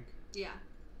 don't you think? Yeah.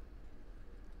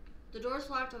 The door's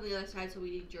locked on the other side, so we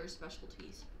need your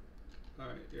specialties.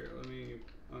 Alright, here, let me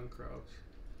uncrouch.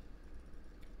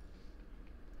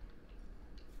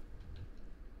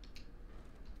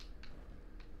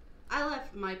 I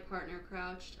left my partner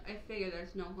crouched. I figure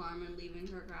there's no harm in leaving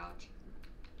her crouch.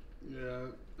 Yeah,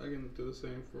 I can do the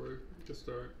same for the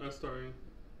start. Starting.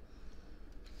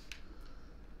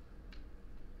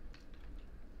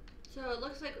 So it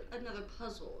looks like another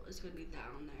puzzle is going to be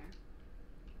down there.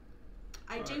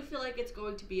 I do Alright. feel like it's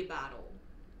going to be a battle.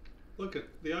 Look at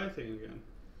the eye thing again.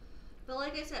 But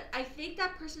like I said, I think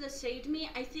that person that saved me,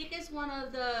 I think is one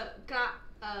of the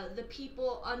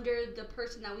people under the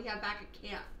person that we have back at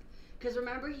camp. Because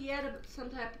remember, he had some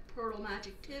type of portal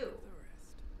magic too.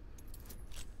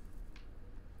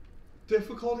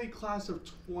 Difficulty class of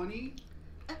 20?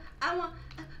 I want...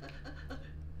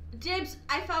 Dibs,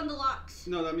 I found the locks.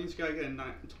 No, that means you gotta get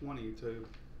a 20 to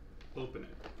open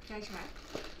it. Can I try?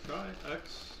 Try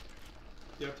X.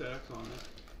 You have to X on it.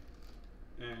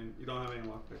 And you don't have any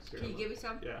lockpicks here. Can you give me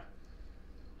some? Yeah.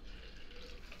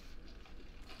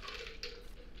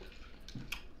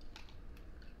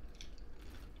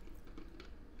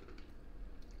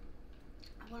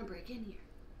 I want to break in here.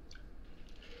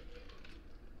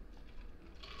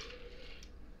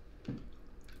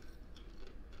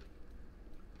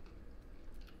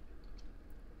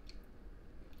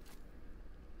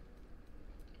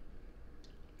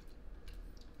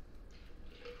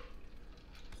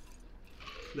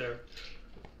 There.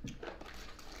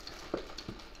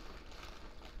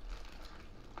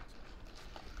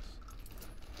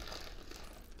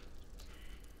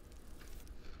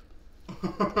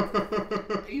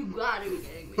 You gotta be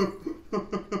kidding me.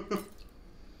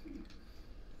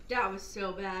 That was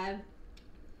so bad.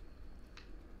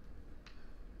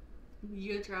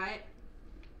 You gonna try it?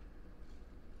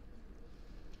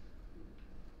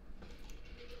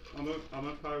 I'm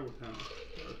gonna try with him.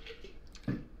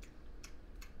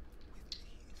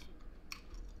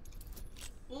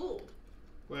 Ooh.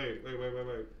 Wait.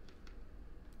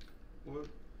 What?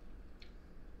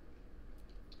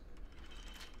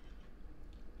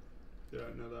 Yeah,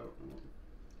 no, that one.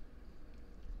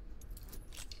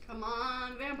 Come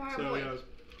on, vampire So boy. yeah, it's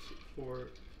 4,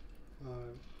 5,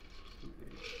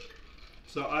 8.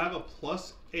 So I have a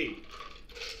 +8.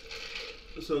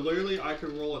 So literally, I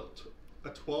could roll a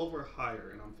 12 or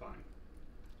higher, and I'm fine.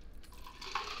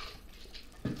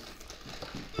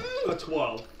 A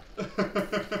 12.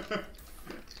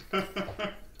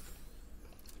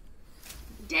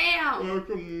 Damn. That's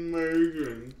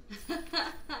amazing.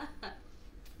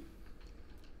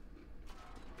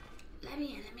 Let me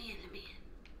in.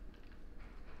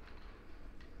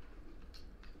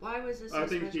 Why was this so I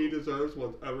think special? he deserves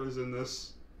whatever's in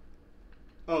this.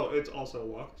 Oh, it's also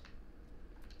locked.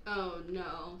 Oh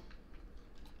no.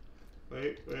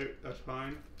 Wait, that's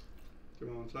fine. Give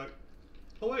me one sec.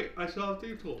 Oh wait, I still have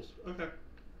 3 tools. Okay.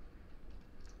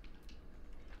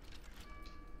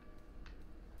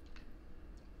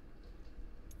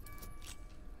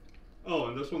 Oh,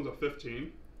 and this one's a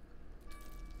 15.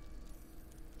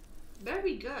 Better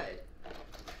be good.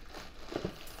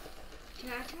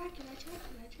 Can I try?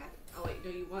 Oh wait,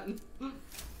 no, you won.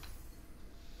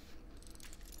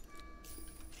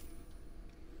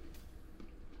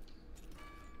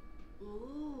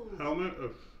 Ooh. Helmet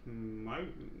of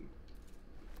Mighty.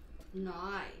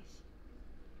 Nice.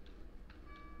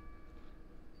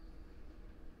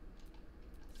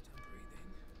 Still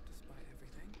breathing, despite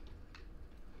everything.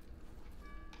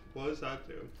 What does that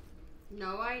do?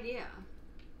 No idea.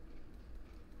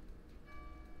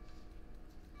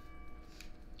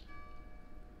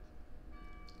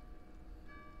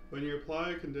 When you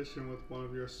apply a condition with one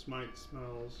of your smite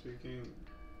smells, you can...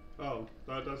 Oh,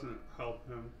 that doesn't help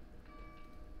him.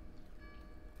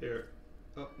 Here.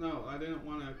 Oh, no, I didn't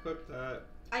want to equip that.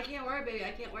 I can't wear it, baby.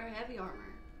 I can't wear heavy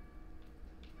armor.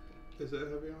 Is it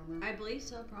heavy armor? I believe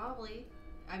so, probably.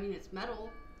 I mean, it's metal.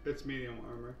 It's medium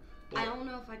armor. I don't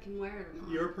know if I can wear it or not.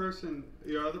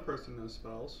 Your other person knows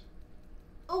spells.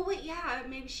 Oh, wait, yeah.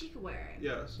 Maybe she could wear it.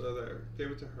 Yeah, so there.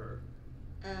 Give it to her.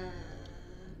 L...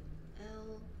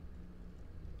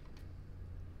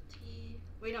 T...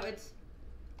 Wait, no, it's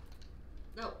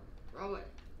No, wrong one.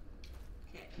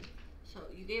 Okay. So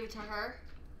you gave it to her?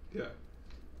 Yeah.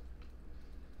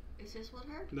 Is this one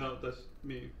her? No, that's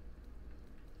me.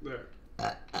 There.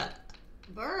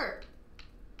 Bird.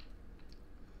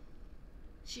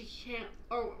 She can't.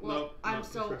 Oh well. Nope, I'm not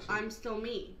still. discretion. I'm still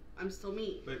me. I'm still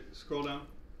me. Wait, scroll down.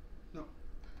 No.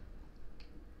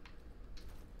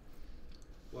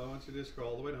 Well, I want you to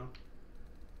scroll all the way down.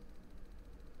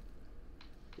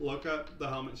 Look at the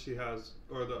helmet she has,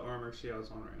 or the armor she has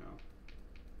on right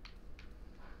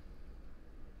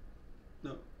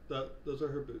now. No, those are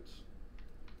her boots.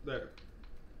 There.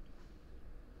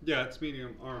 Yeah, it's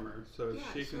medium armor, so Yeah.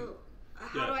 she So can.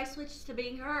 how do I switch to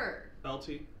being her?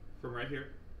 LT from right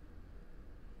here.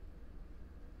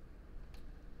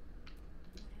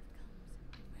 Whatever comes,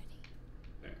 I'm ready.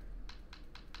 There.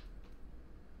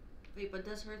 Wait, but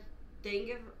does her thing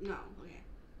give? No. Okay.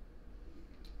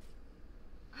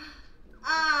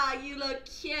 Ah, you look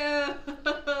cute.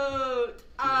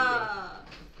 Ah.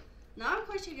 Now I'm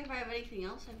questioning if I have anything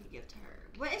else I can give to her.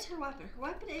 What is her weapon? Her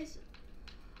weapon is.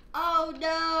 Oh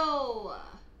no!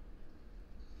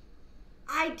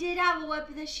 I did have a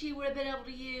weapon that she would have been able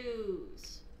to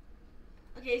use.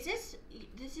 Okay, is this?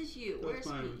 This is you. That's Where's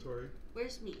my me? inventory.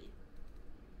 Where's me?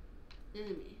 This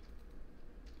is me.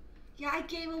 Yeah, I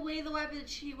gave away the weapon that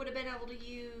she would have been able to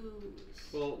use.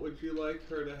 Well, would you like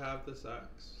her to have this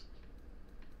axe?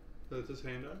 That's this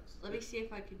hand axe? Let me see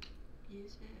if I can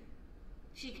use it.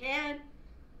 She can.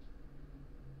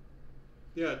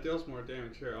 Yeah, it deals more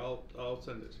damage. Here, I'll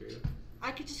send it to you.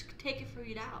 I could just take it from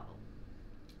you now.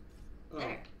 Oh,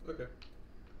 There. okay.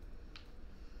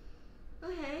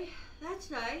 Okay,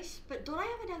 that's nice. But don't I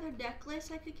have another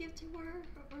necklace I could give to her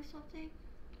or something?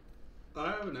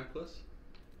 I have a necklace.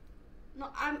 No,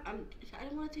 I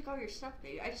don't want to take all your stuff,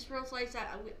 baby. I just realized that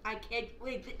I can't.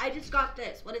 Wait, I just got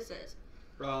this. What is this?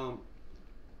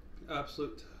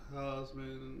 Absolute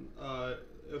talisman.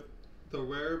 If the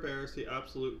wearer bears the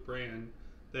absolute brand,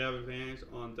 they have advantage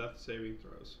on death saving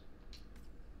throws.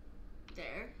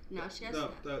 There. No, she has No,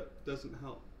 that. that doesn't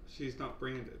help. She's not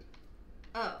branded.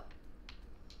 Oh.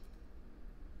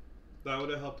 That would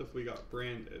have helped if we got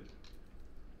branded.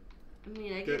 I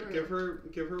mean, I give her.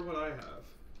 Give her what I have.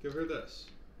 Give her this.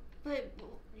 But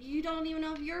you don't even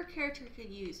know if your character could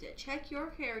use it. Check your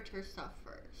character stuff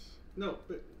first. No,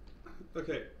 but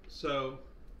okay. So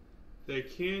they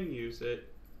can use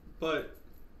it, but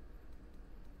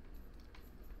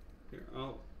here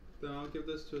I'll give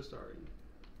this to Astarian.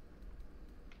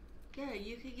 Yeah,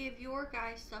 you could give your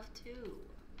guy stuff too.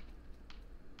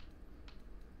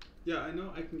 Yeah, I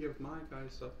know I can give my guy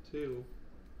stuff too,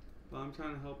 but I'm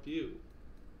trying to help you.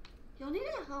 You'll need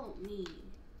to help me.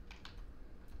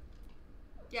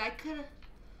 Yeah, I could've.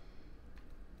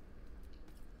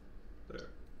 There.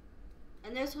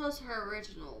 And this was her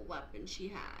original weapon she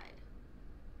had.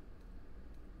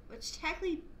 Which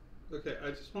technically, Okay, I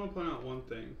just want to point out one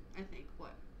thing. I think,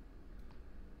 what?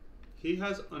 He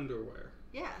has underwear.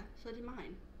 Yeah, so did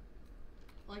mine.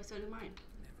 Like, so did mine.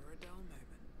 Never a dull moment.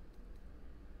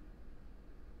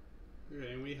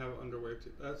 Okay, and we have underwear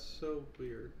too. That's so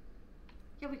weird.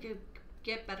 Yeah, we could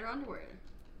get better underwear.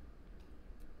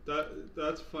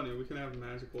 That's funny. We can have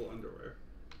magical underwear.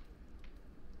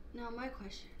 Now, my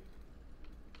question.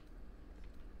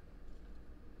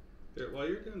 Here, while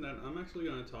you're doing that, I'm actually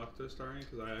going to talk to Astarian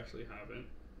because I actually haven't.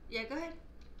 Yeah, go ahead.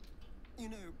 You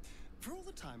know, for all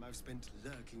the time I've spent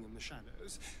lurking in the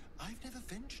shadows, I've never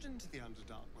ventured into the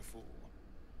Underdark before.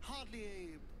 Hardly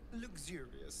a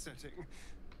luxurious setting,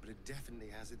 but it definitely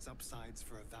has its upsides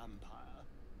for a vampire.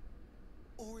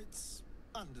 Or its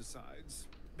undersides,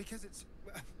 because it's...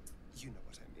 you know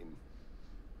what I mean.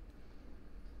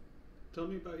 Tell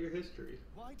me about your history.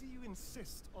 Why do you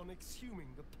insist on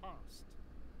exhuming the past?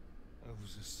 I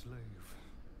was a slave.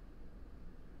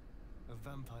 A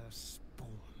vampire spawn.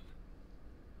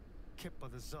 Kept by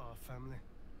the Tsar family.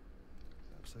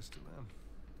 Perhaps I still am.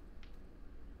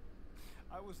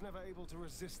 I was never able to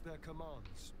resist their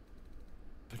commands.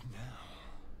 But now,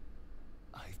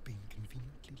 I've been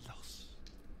conveniently lost.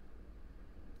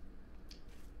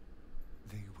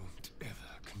 They won't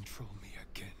ever control me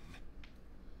again.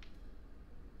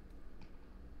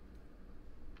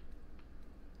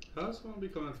 How does one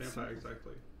become a vampire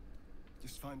exactly?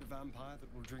 Just find a vampire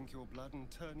that will drink your blood and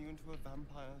turn you into a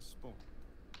vampire spawn.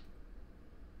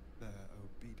 Their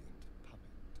obedient puppet.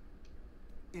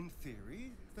 In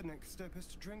theory, the next step is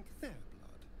to drink their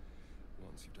blood.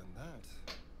 Once you've done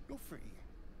that, you're free.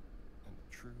 And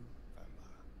a true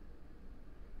vampire.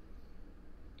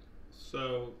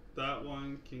 So that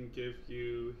one can give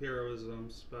you heroism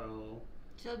spell.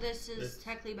 So this is It's-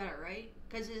 technically better, right?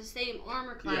 Because it's the same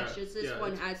armor class, just this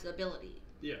one it's- has the ability.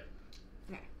 Yeah,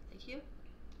 Okay, thank you.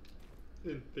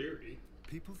 in theory.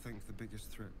 People think the biggest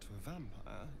threat to a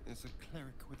vampire is a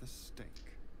cleric with a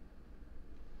stake.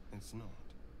 It's not.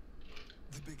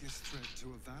 The biggest threat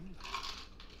to a vampire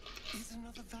is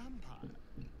another vampire.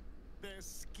 They're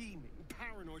scheming,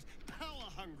 paranoid,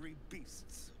 power-hungry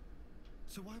beasts.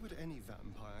 So why would any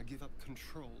vampire give up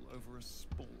control over a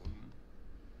spawn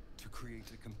to create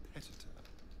a competitor?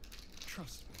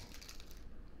 Trust me,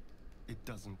 it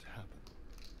doesn't happen.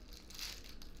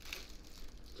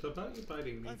 So about you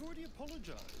biting me. I've already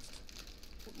apologized.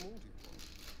 What more do you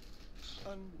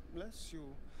want? Unless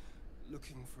you're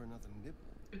looking for another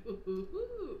nibble.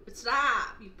 Ooh,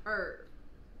 stop, you perv.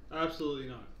 Absolutely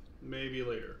not. Maybe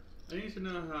later. I need to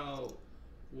know how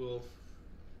we'll.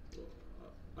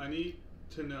 I need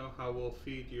to know how we'll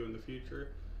feed you in the future.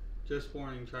 Just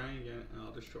warning, trying again, and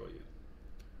I'll destroy you.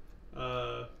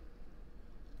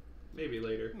 Maybe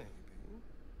later. Maybe.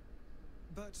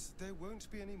 But there won't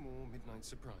be any more midnight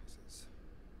surprises.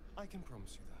 I can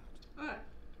promise you that. Alright.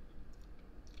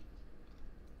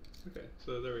 Okay,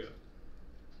 so there we go.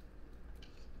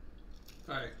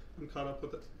 Alright, I'm caught up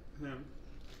with him.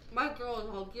 My girl is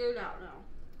all geared out now.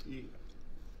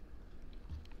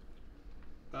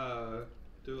 Yeah.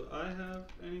 Do I have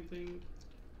anything?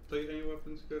 Like any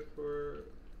weapons good for?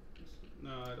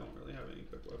 No, I don't really have any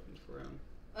good weapons for him.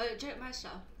 Check my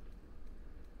stuff.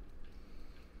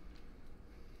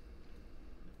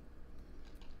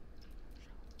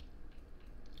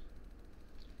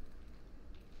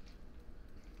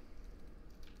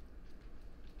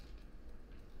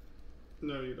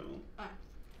 No, you don't. I have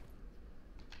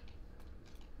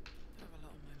a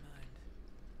lot on my mind.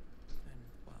 And,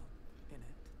 well, in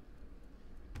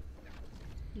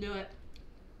it. Do it.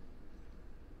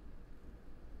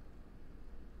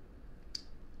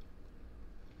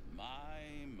 My,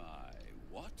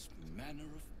 what manner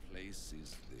of place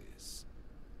is this?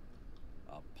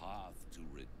 A path to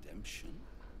redemption?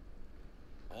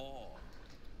 Or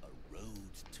a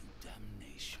road to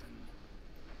damnation?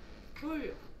 Who are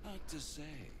you? Hard to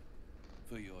say,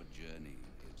 for your journey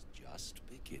is just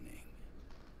beginning.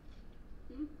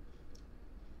 Hmm?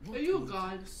 What Are you a would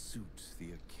god? suit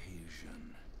the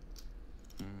occasion?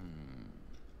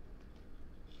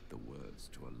 The words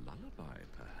to a lullaby,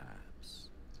 perhaps.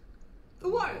 The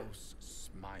Who are you? mouse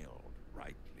smiled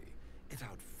brightly. It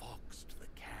outfoxed the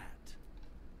cat.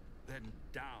 Then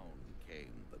down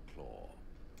came the claw.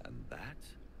 And that,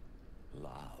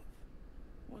 love,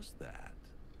 was that.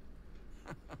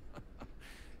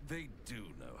 They do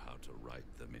know how to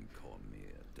write them in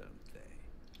Cormier, don't they?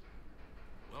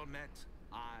 Well met,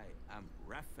 I am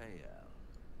Raphael.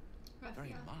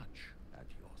 Very Raphael. much at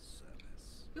your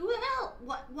service. Who the hell?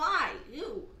 What? Why?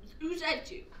 Who? Who said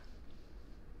you?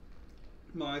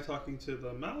 Am I talking to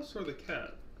the mouse or the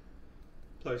cat?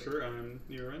 Pleasure, I'm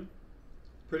Niran.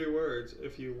 Pretty words,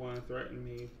 if you want to threaten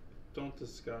me, don't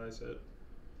disguise it.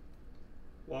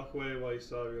 Walk away while you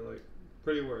still have your light.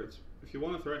 Pretty words. If you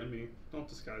want to threaten me, don't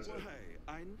disguise it.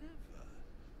 Why, I never.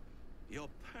 You're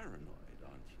paranoid,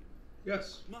 aren't you?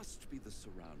 Yes. Must be the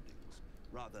surroundings.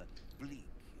 Rather bleak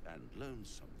and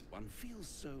lonesome. One feels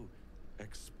so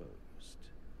exposed.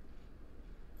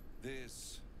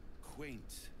 This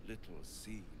quaint little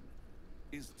scene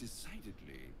is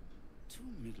decidedly too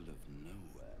middle of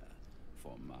nowhere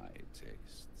for my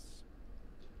tastes.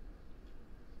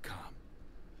 Come.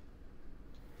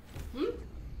 Hmm?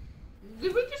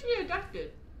 Did we just get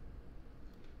abducted?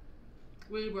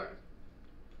 We were.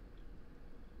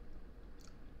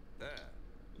 There.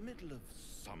 Middle of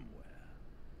somewhere.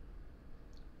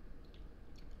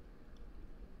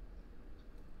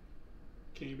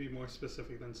 Can you be more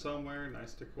specific than somewhere?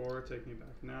 Nice decor, take me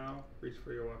back now. Reach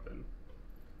for your weapon.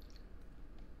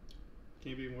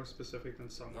 Can you be more specific than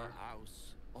somewhere? The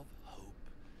house of hope,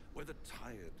 where the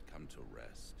tired come to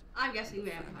rest. I'm guessing and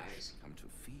the vampires. famished come to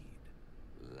feed.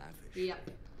 Lavishly.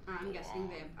 Yep. I'm Go guessing on,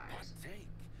 vampires. Partake.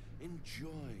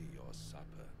 Enjoy your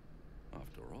supper.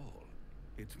 After all,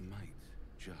 it might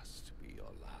just be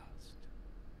your last.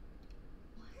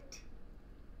 What?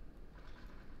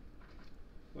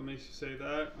 What makes you say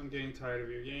that? I'm getting tired of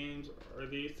your games. Are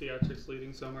these theatrics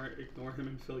leading somewhere? Ignore him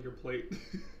and fill your plate.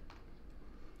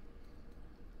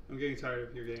 I'm getting tired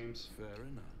of your games. Fair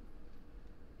enough.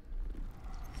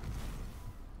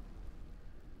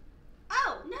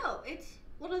 Oh, no, it's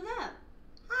one of them.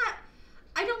 Hi.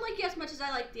 I don't like you as much as I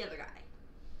like the other guy.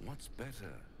 What's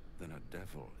better than a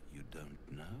devil you don't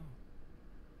know?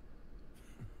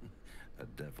 A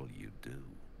devil you do.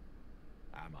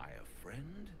 Am I a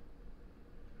friend?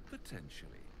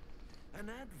 Potentially. An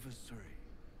adversary?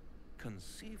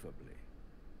 conceivably.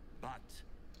 But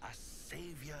a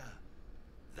savior,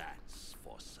 that's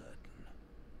for certain.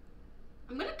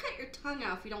 I'm gonna cut your tongue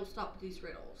out if you don't stop with these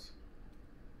riddles.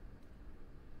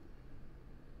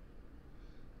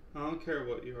 I don't care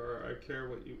what you are, I care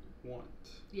what you want.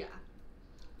 Yeah.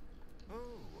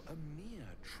 Oh, a mere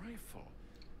trifle.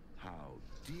 How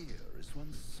dear is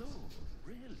one's soul,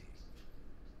 really?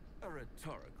 A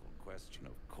rhetorical question,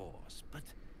 of course, but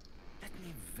let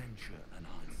me venture an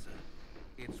answer.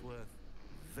 It's worth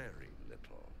very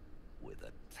little with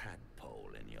a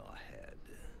tadpole in your head.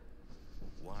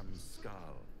 One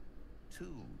skull,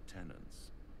 two tenants,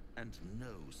 and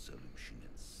no solution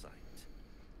in sight.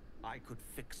 I could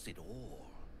fix it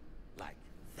all like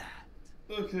that.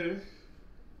 Okay.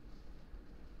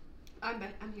 I'm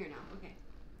back. I'm here now. Okay.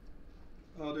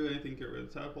 I'll do anything to get rid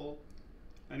of the tadpole.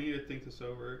 I need to think this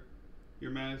over.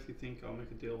 You're mad if you think I'll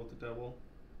make a deal with the devil.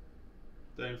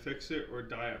 Then fix it or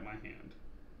die at my hand.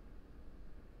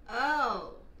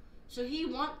 Oh. So he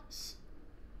wants...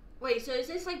 Wait, so is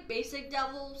this like basic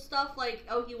devil stuff? Like,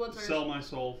 oh, he wants our... Sell my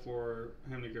soul for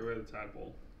him to get rid of the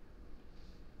tadpole.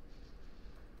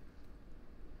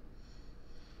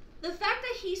 The fact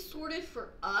that he sorted for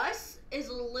us is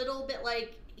a little bit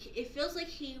like... It feels like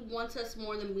he wants us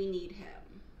more than we need him.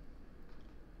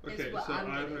 Okay, so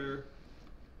either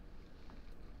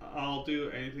I'll do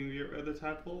anything to get rid of the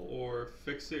tadpole, or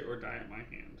fix it or die at my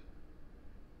hand.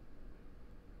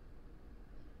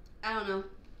 I don't know.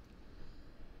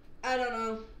 I don't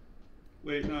know.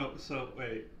 Wait, no, so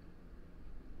wait.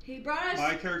 He brought us...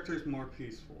 My character's more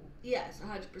peaceful. Yes,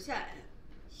 100%.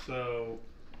 So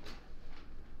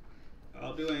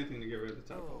I'll do anything to get rid of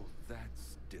the tadpole. Oh,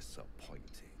 that's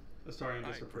disappointing. Astarion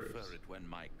I disapproves. prefer it when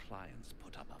my clients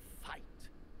put up a fight.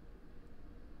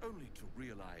 Only to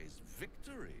realize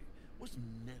victory was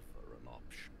never an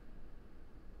option.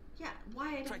 Yeah, why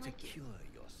I don't Try like to it. cure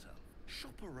yourself.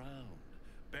 Shop around.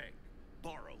 Beg,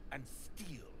 borrow, and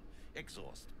steal.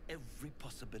 Exhaust every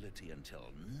possibility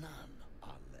until none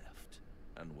are left.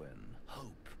 And when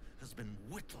hope has been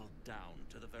whittled down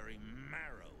to the very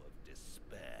marrow of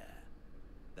despair,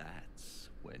 that's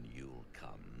when you'll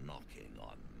come knocking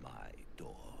on my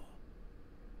door.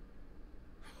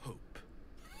 Hope.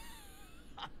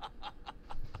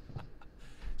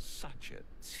 Such a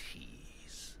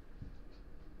tease.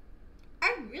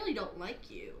 I really don't like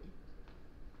you.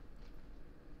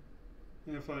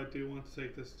 And if I do want to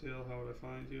take this deal, how would I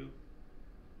find you?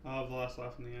 I'll have the last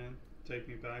laugh in the end. Take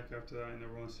me back. After that, I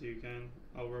never want to see you again.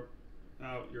 I'll rip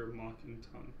out your mocking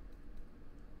tongue.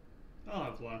 I'll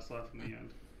have the last laugh in the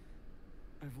end.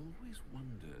 I've always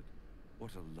wondered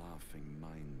what a laughing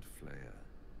mind flayer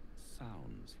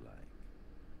sounds like.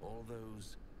 All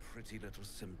those pretty little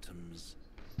symptoms,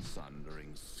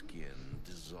 sundering skin,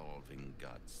 dissolving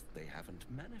guts, they haven't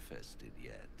manifested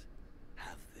yet,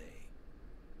 have they?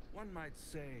 One might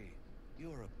say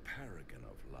you're a paragon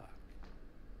of luck.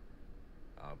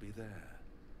 I'll be there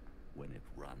when it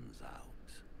runs out.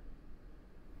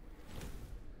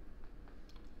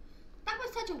 That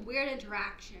was such a weird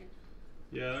interaction.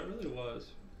 Yeah, that really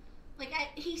was. Like,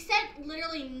 he said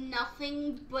literally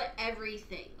nothing but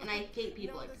everything, and I hate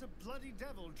people like there's a bloody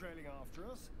devil trailing after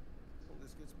us. All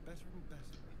this gets better and better.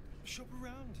 Shop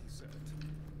around, he said.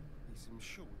 He seems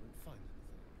sure we won't find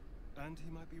anything. And he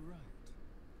might be right.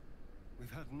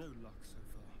 We've had no luck so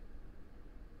far.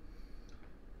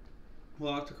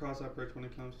 We'll have to cross that bridge when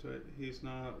it comes to it. He's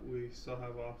not. We still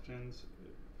have options.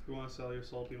 If you want to sell your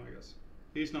soul, be my guest.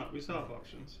 He's not. We still have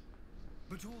options.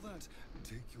 But all that,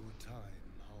 take your time,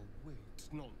 I'll wait,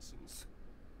 nonsense.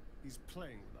 He's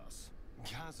playing with us.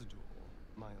 Cazador,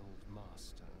 my old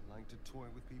master, liked to toy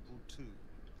with people too.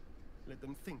 Let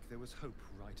them think there was hope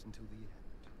right until the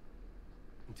end.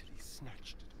 Until he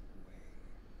snatched it all away.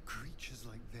 Creatures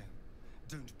like them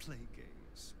don't play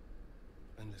games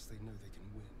unless they know they can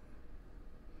win.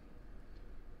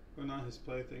 We're not his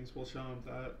playthings. We'll show him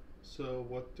that. So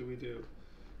what do we do?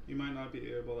 You might not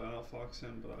be able to outfox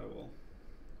him, but I will.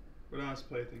 We're not his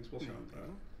playthings. We'll show him that.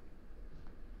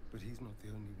 But he's not the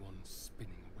only one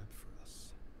spinning a web for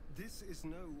us. This is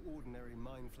no ordinary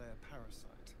mind flayer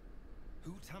parasite.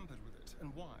 Who tampered with it,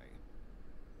 and why?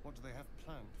 What do they have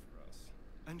planned for us?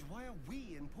 And why are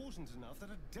we important enough that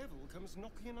a devil comes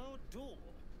knocking on our door?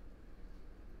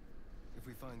 If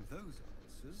we find those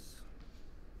answers,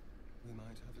 we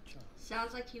might have a chance.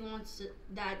 Sounds like he wants to,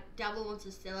 that devil wants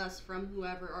to steal us from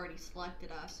whoever already selected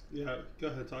us. Yeah, go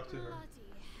ahead, talk to her. Bloody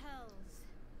hells.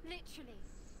 Literally.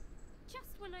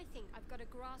 Just when I think I've got a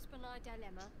grasp on our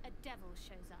dilemma, a devil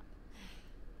shows up.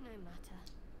 No matter.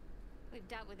 We've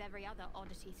dealt with every other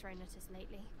oddity thrown at us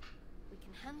lately. We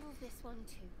can handle this one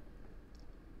too.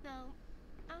 Now,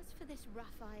 as for this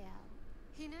Raphael,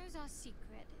 he knows our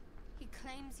secret. He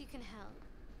claims he can help.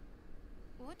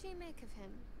 What do you make of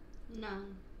him?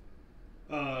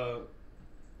 No.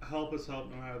 Help is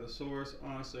help no matter the source.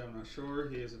 Honestly, I'm not sure.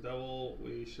 He is a devil.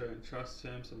 We shouldn't trust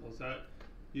him. Simple as that.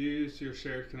 Use your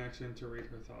shared connection to read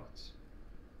her thoughts.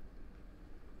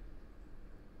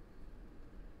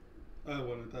 I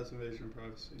wouldn't. That's invasion of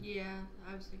privacy. Yeah,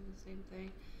 I was thinking the same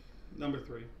thing. Number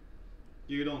 3.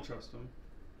 You don't trust him.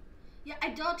 Yeah, I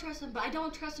don't trust him, but I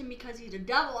don't trust him because he's a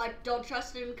devil. I don't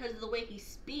trust him because of the way he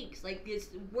speaks. Like, his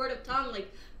word of tongue,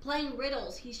 like, playing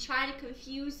riddles. He's trying to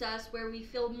confuse us where we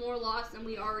feel more lost than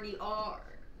we already are.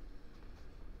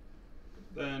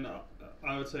 Then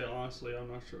I would say, honestly,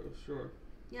 I'm not sure.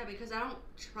 Yeah, because I don't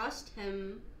trust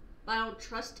him. But I don't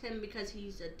trust him because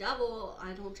he's a devil.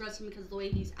 I don't trust him because of the way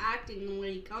he's acting and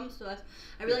when he comes to us.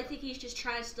 I really think he's just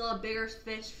trying to steal a bigger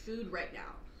fish food right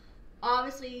now.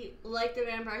 Obviously, like the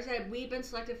vampire said, we've been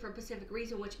selected for a specific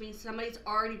reason, which means somebody's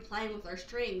already playing with our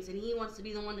strings, and he wants to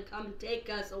be the one to come and take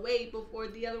us away before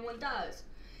the other one does.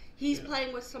 He's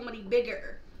playing with somebody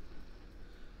bigger.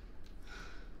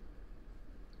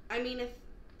 I mean, if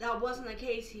that wasn't the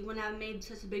case, he wouldn't have made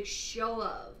such a big show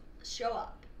up.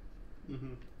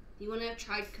 Mm-hmm. He wouldn't have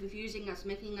tried confusing us,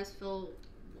 making us feel,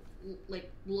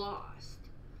 like, lost.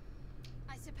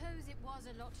 I suppose it was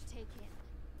a lot to take in.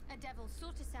 A devil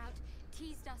sought us out,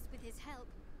 teased us with his help,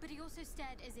 but he also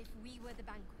stared as if we were the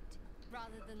banquet,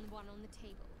 rather than the one on the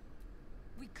table.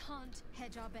 We can't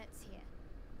hedge our bets here.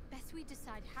 Best we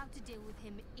decide how to deal with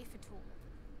him, if at all.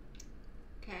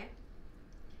 Okay.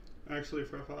 Actually,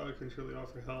 if Raphael can truly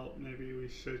offer help, maybe we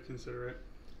should consider it.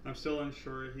 I'm still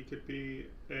unsure he could be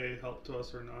a help to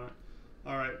us or not.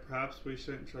 Alright, perhaps we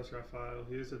shouldn't trust Raphael.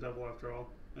 He is a devil after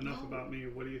all. Enough about me.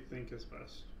 What do you think is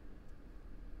best?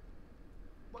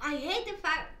 Well, I hate the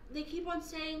fact they keep on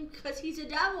saying because he's a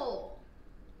devil.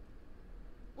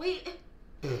 Wait.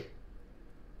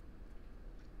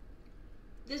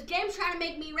 This game's trying to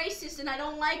make me racist and I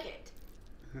don't like it.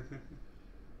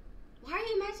 Why are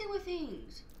you messing with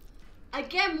things?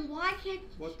 Again, why can't...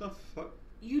 What the fuck?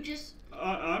 You just...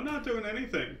 I'm not doing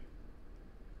anything.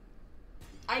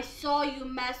 I saw you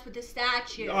mess with the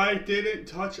statue. I didn't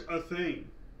touch a thing.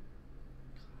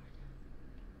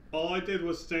 All I did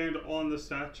was stand on the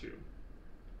statue.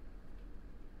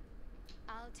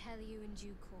 I'll tell you in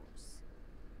due course.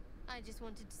 I just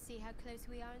wanted to see how close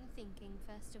we are in thinking,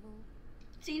 first of all.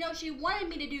 See, no, she wanted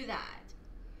me to do that.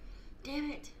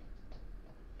 Damn it.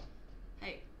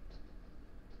 Hey.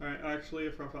 Alright, actually,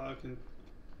 if Raphael can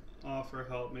offer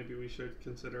help, maybe we should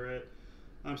consider it.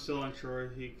 I'm still unsure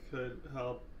he could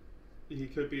help. He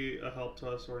could be a help to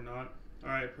us or not.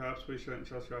 Alright, perhaps we shouldn't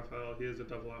trust Raphael. He is a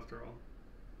devil after all.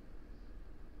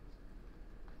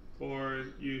 Or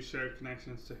use shared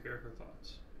connections to hear her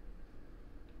thoughts.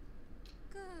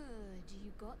 Good,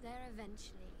 you got there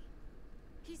eventually.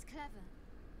 He's clever.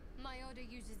 My order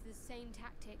uses the same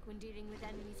tactic when dealing with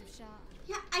enemies of Shah.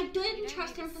 Yeah, I didn't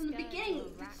trust him from the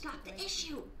beginning. That's not the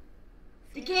issue.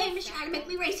 The game is trying to make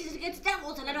me racist against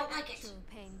devils, and I don't like it. Actual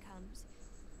pain comes.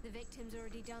 The victim's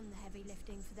already done the heavy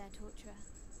lifting for their torturer.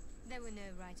 There were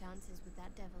no right answers with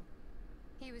that devil.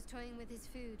 He was toying with his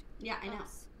food. Yeah, I know.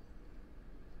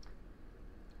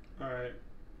 Alright.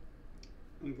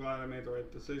 I'm glad I made the right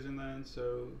decision then.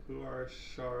 So, who are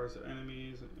Shar's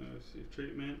enemies and receive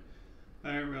treatment?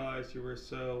 I didn't realize you were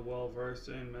so well versed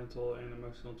in mental and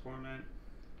emotional torment.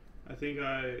 I think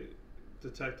I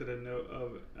detected a note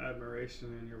of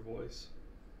admiration in your voice.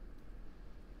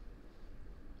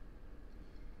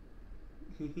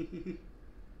 You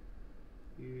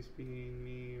spin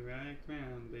me right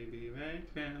round, baby, right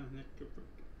round,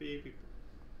 baby.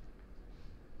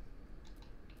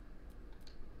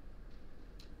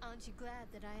 Aren't you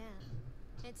glad that I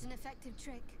am? It's an effective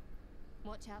trick.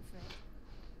 Watch out for it.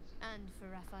 And for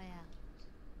Raphael.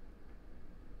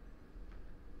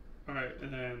 Alright,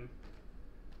 and then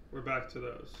we're back to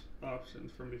those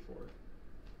options from before.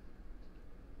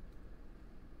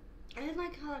 I didn't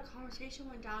like how the conversation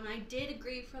went down. I did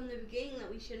agree from the beginning that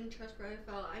we shouldn't trust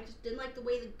Raphael. I just didn't like the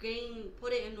way the game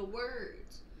put it into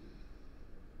words.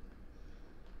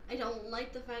 I don't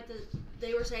like the fact that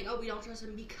they were saying, oh, we don't trust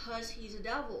him because he's a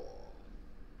devil.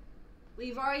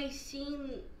 We've already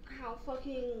seen how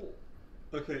fucking...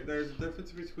 Okay, there's a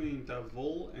difference between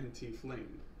devil and tiefling.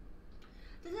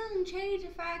 That doesn't change the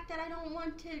fact that I don't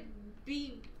want to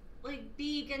be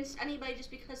against anybody just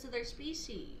because of their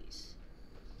species.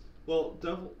 Well,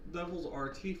 devils are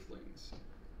tieflings,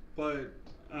 but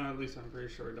at least I'm pretty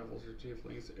sure devils are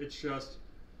tieflings. It's just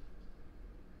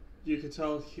you could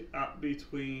tell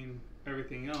between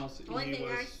everything else. Only thing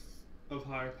of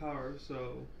higher power,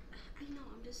 so... I know,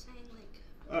 I'm just saying,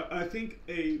 like... I think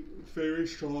a very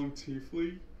strong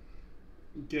tiefling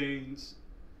gains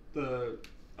the...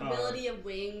 ability of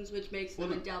wings, which makes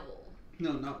them a devil.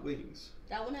 No, not wings.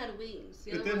 That one had wings.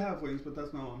 It did have wings, but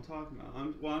that's not what I'm talking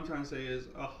about. What I'm trying to say is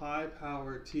a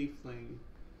high-powered tiefling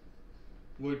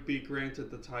would be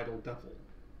granted the title devil.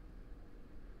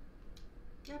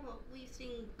 Yeah, but we've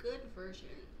seen good versions.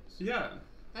 Yeah.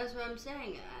 That's what I'm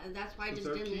saying. That's why I just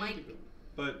didn't like...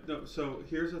 But, no, so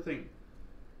here's the thing.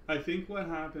 I think what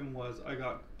happened was I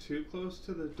got too close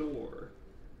to the door.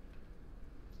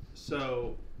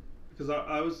 So, because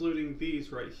I was looting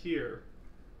these right here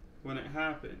when it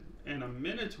happened. And a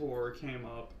minotaur came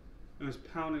up and was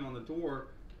pounding on the door.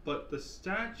 But the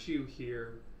statue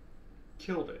here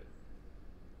killed it.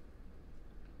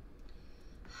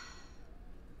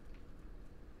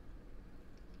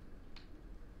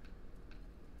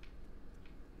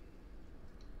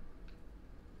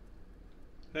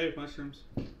 Hey, mushrooms.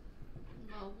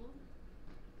 No.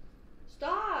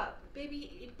 Stop!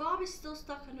 Baby, Bob is still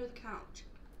stuck under the couch.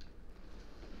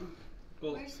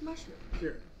 Well, where's the mushroom?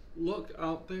 Here, look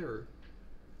out there.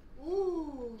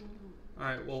 Ooh.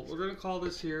 Alright, well, we're going to call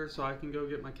this here so I can go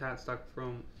get my cat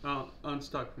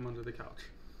unstuck from under the couch.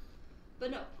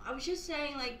 But no, I was just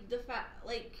saying, like, the fact,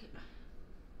 like...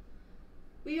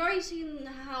 We already seen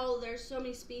how there's so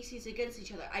many species against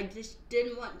each other. I just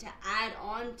didn't want to add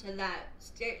on to that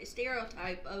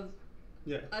stereotype of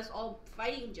us all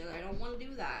fighting each other. I don't want to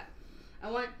do that. I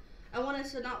want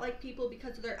us to not like people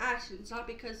because of their actions, not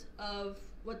because of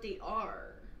what they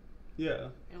are. Yeah.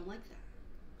 I don't like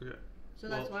that. Okay. So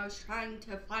that's why I was trying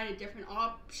to find a different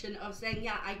option of saying,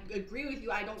 yeah, I agree with you,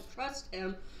 I don't trust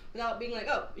him, without being like,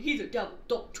 oh, he's a devil,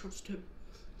 don't trust him.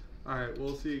 Alright,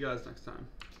 we'll see you guys next time.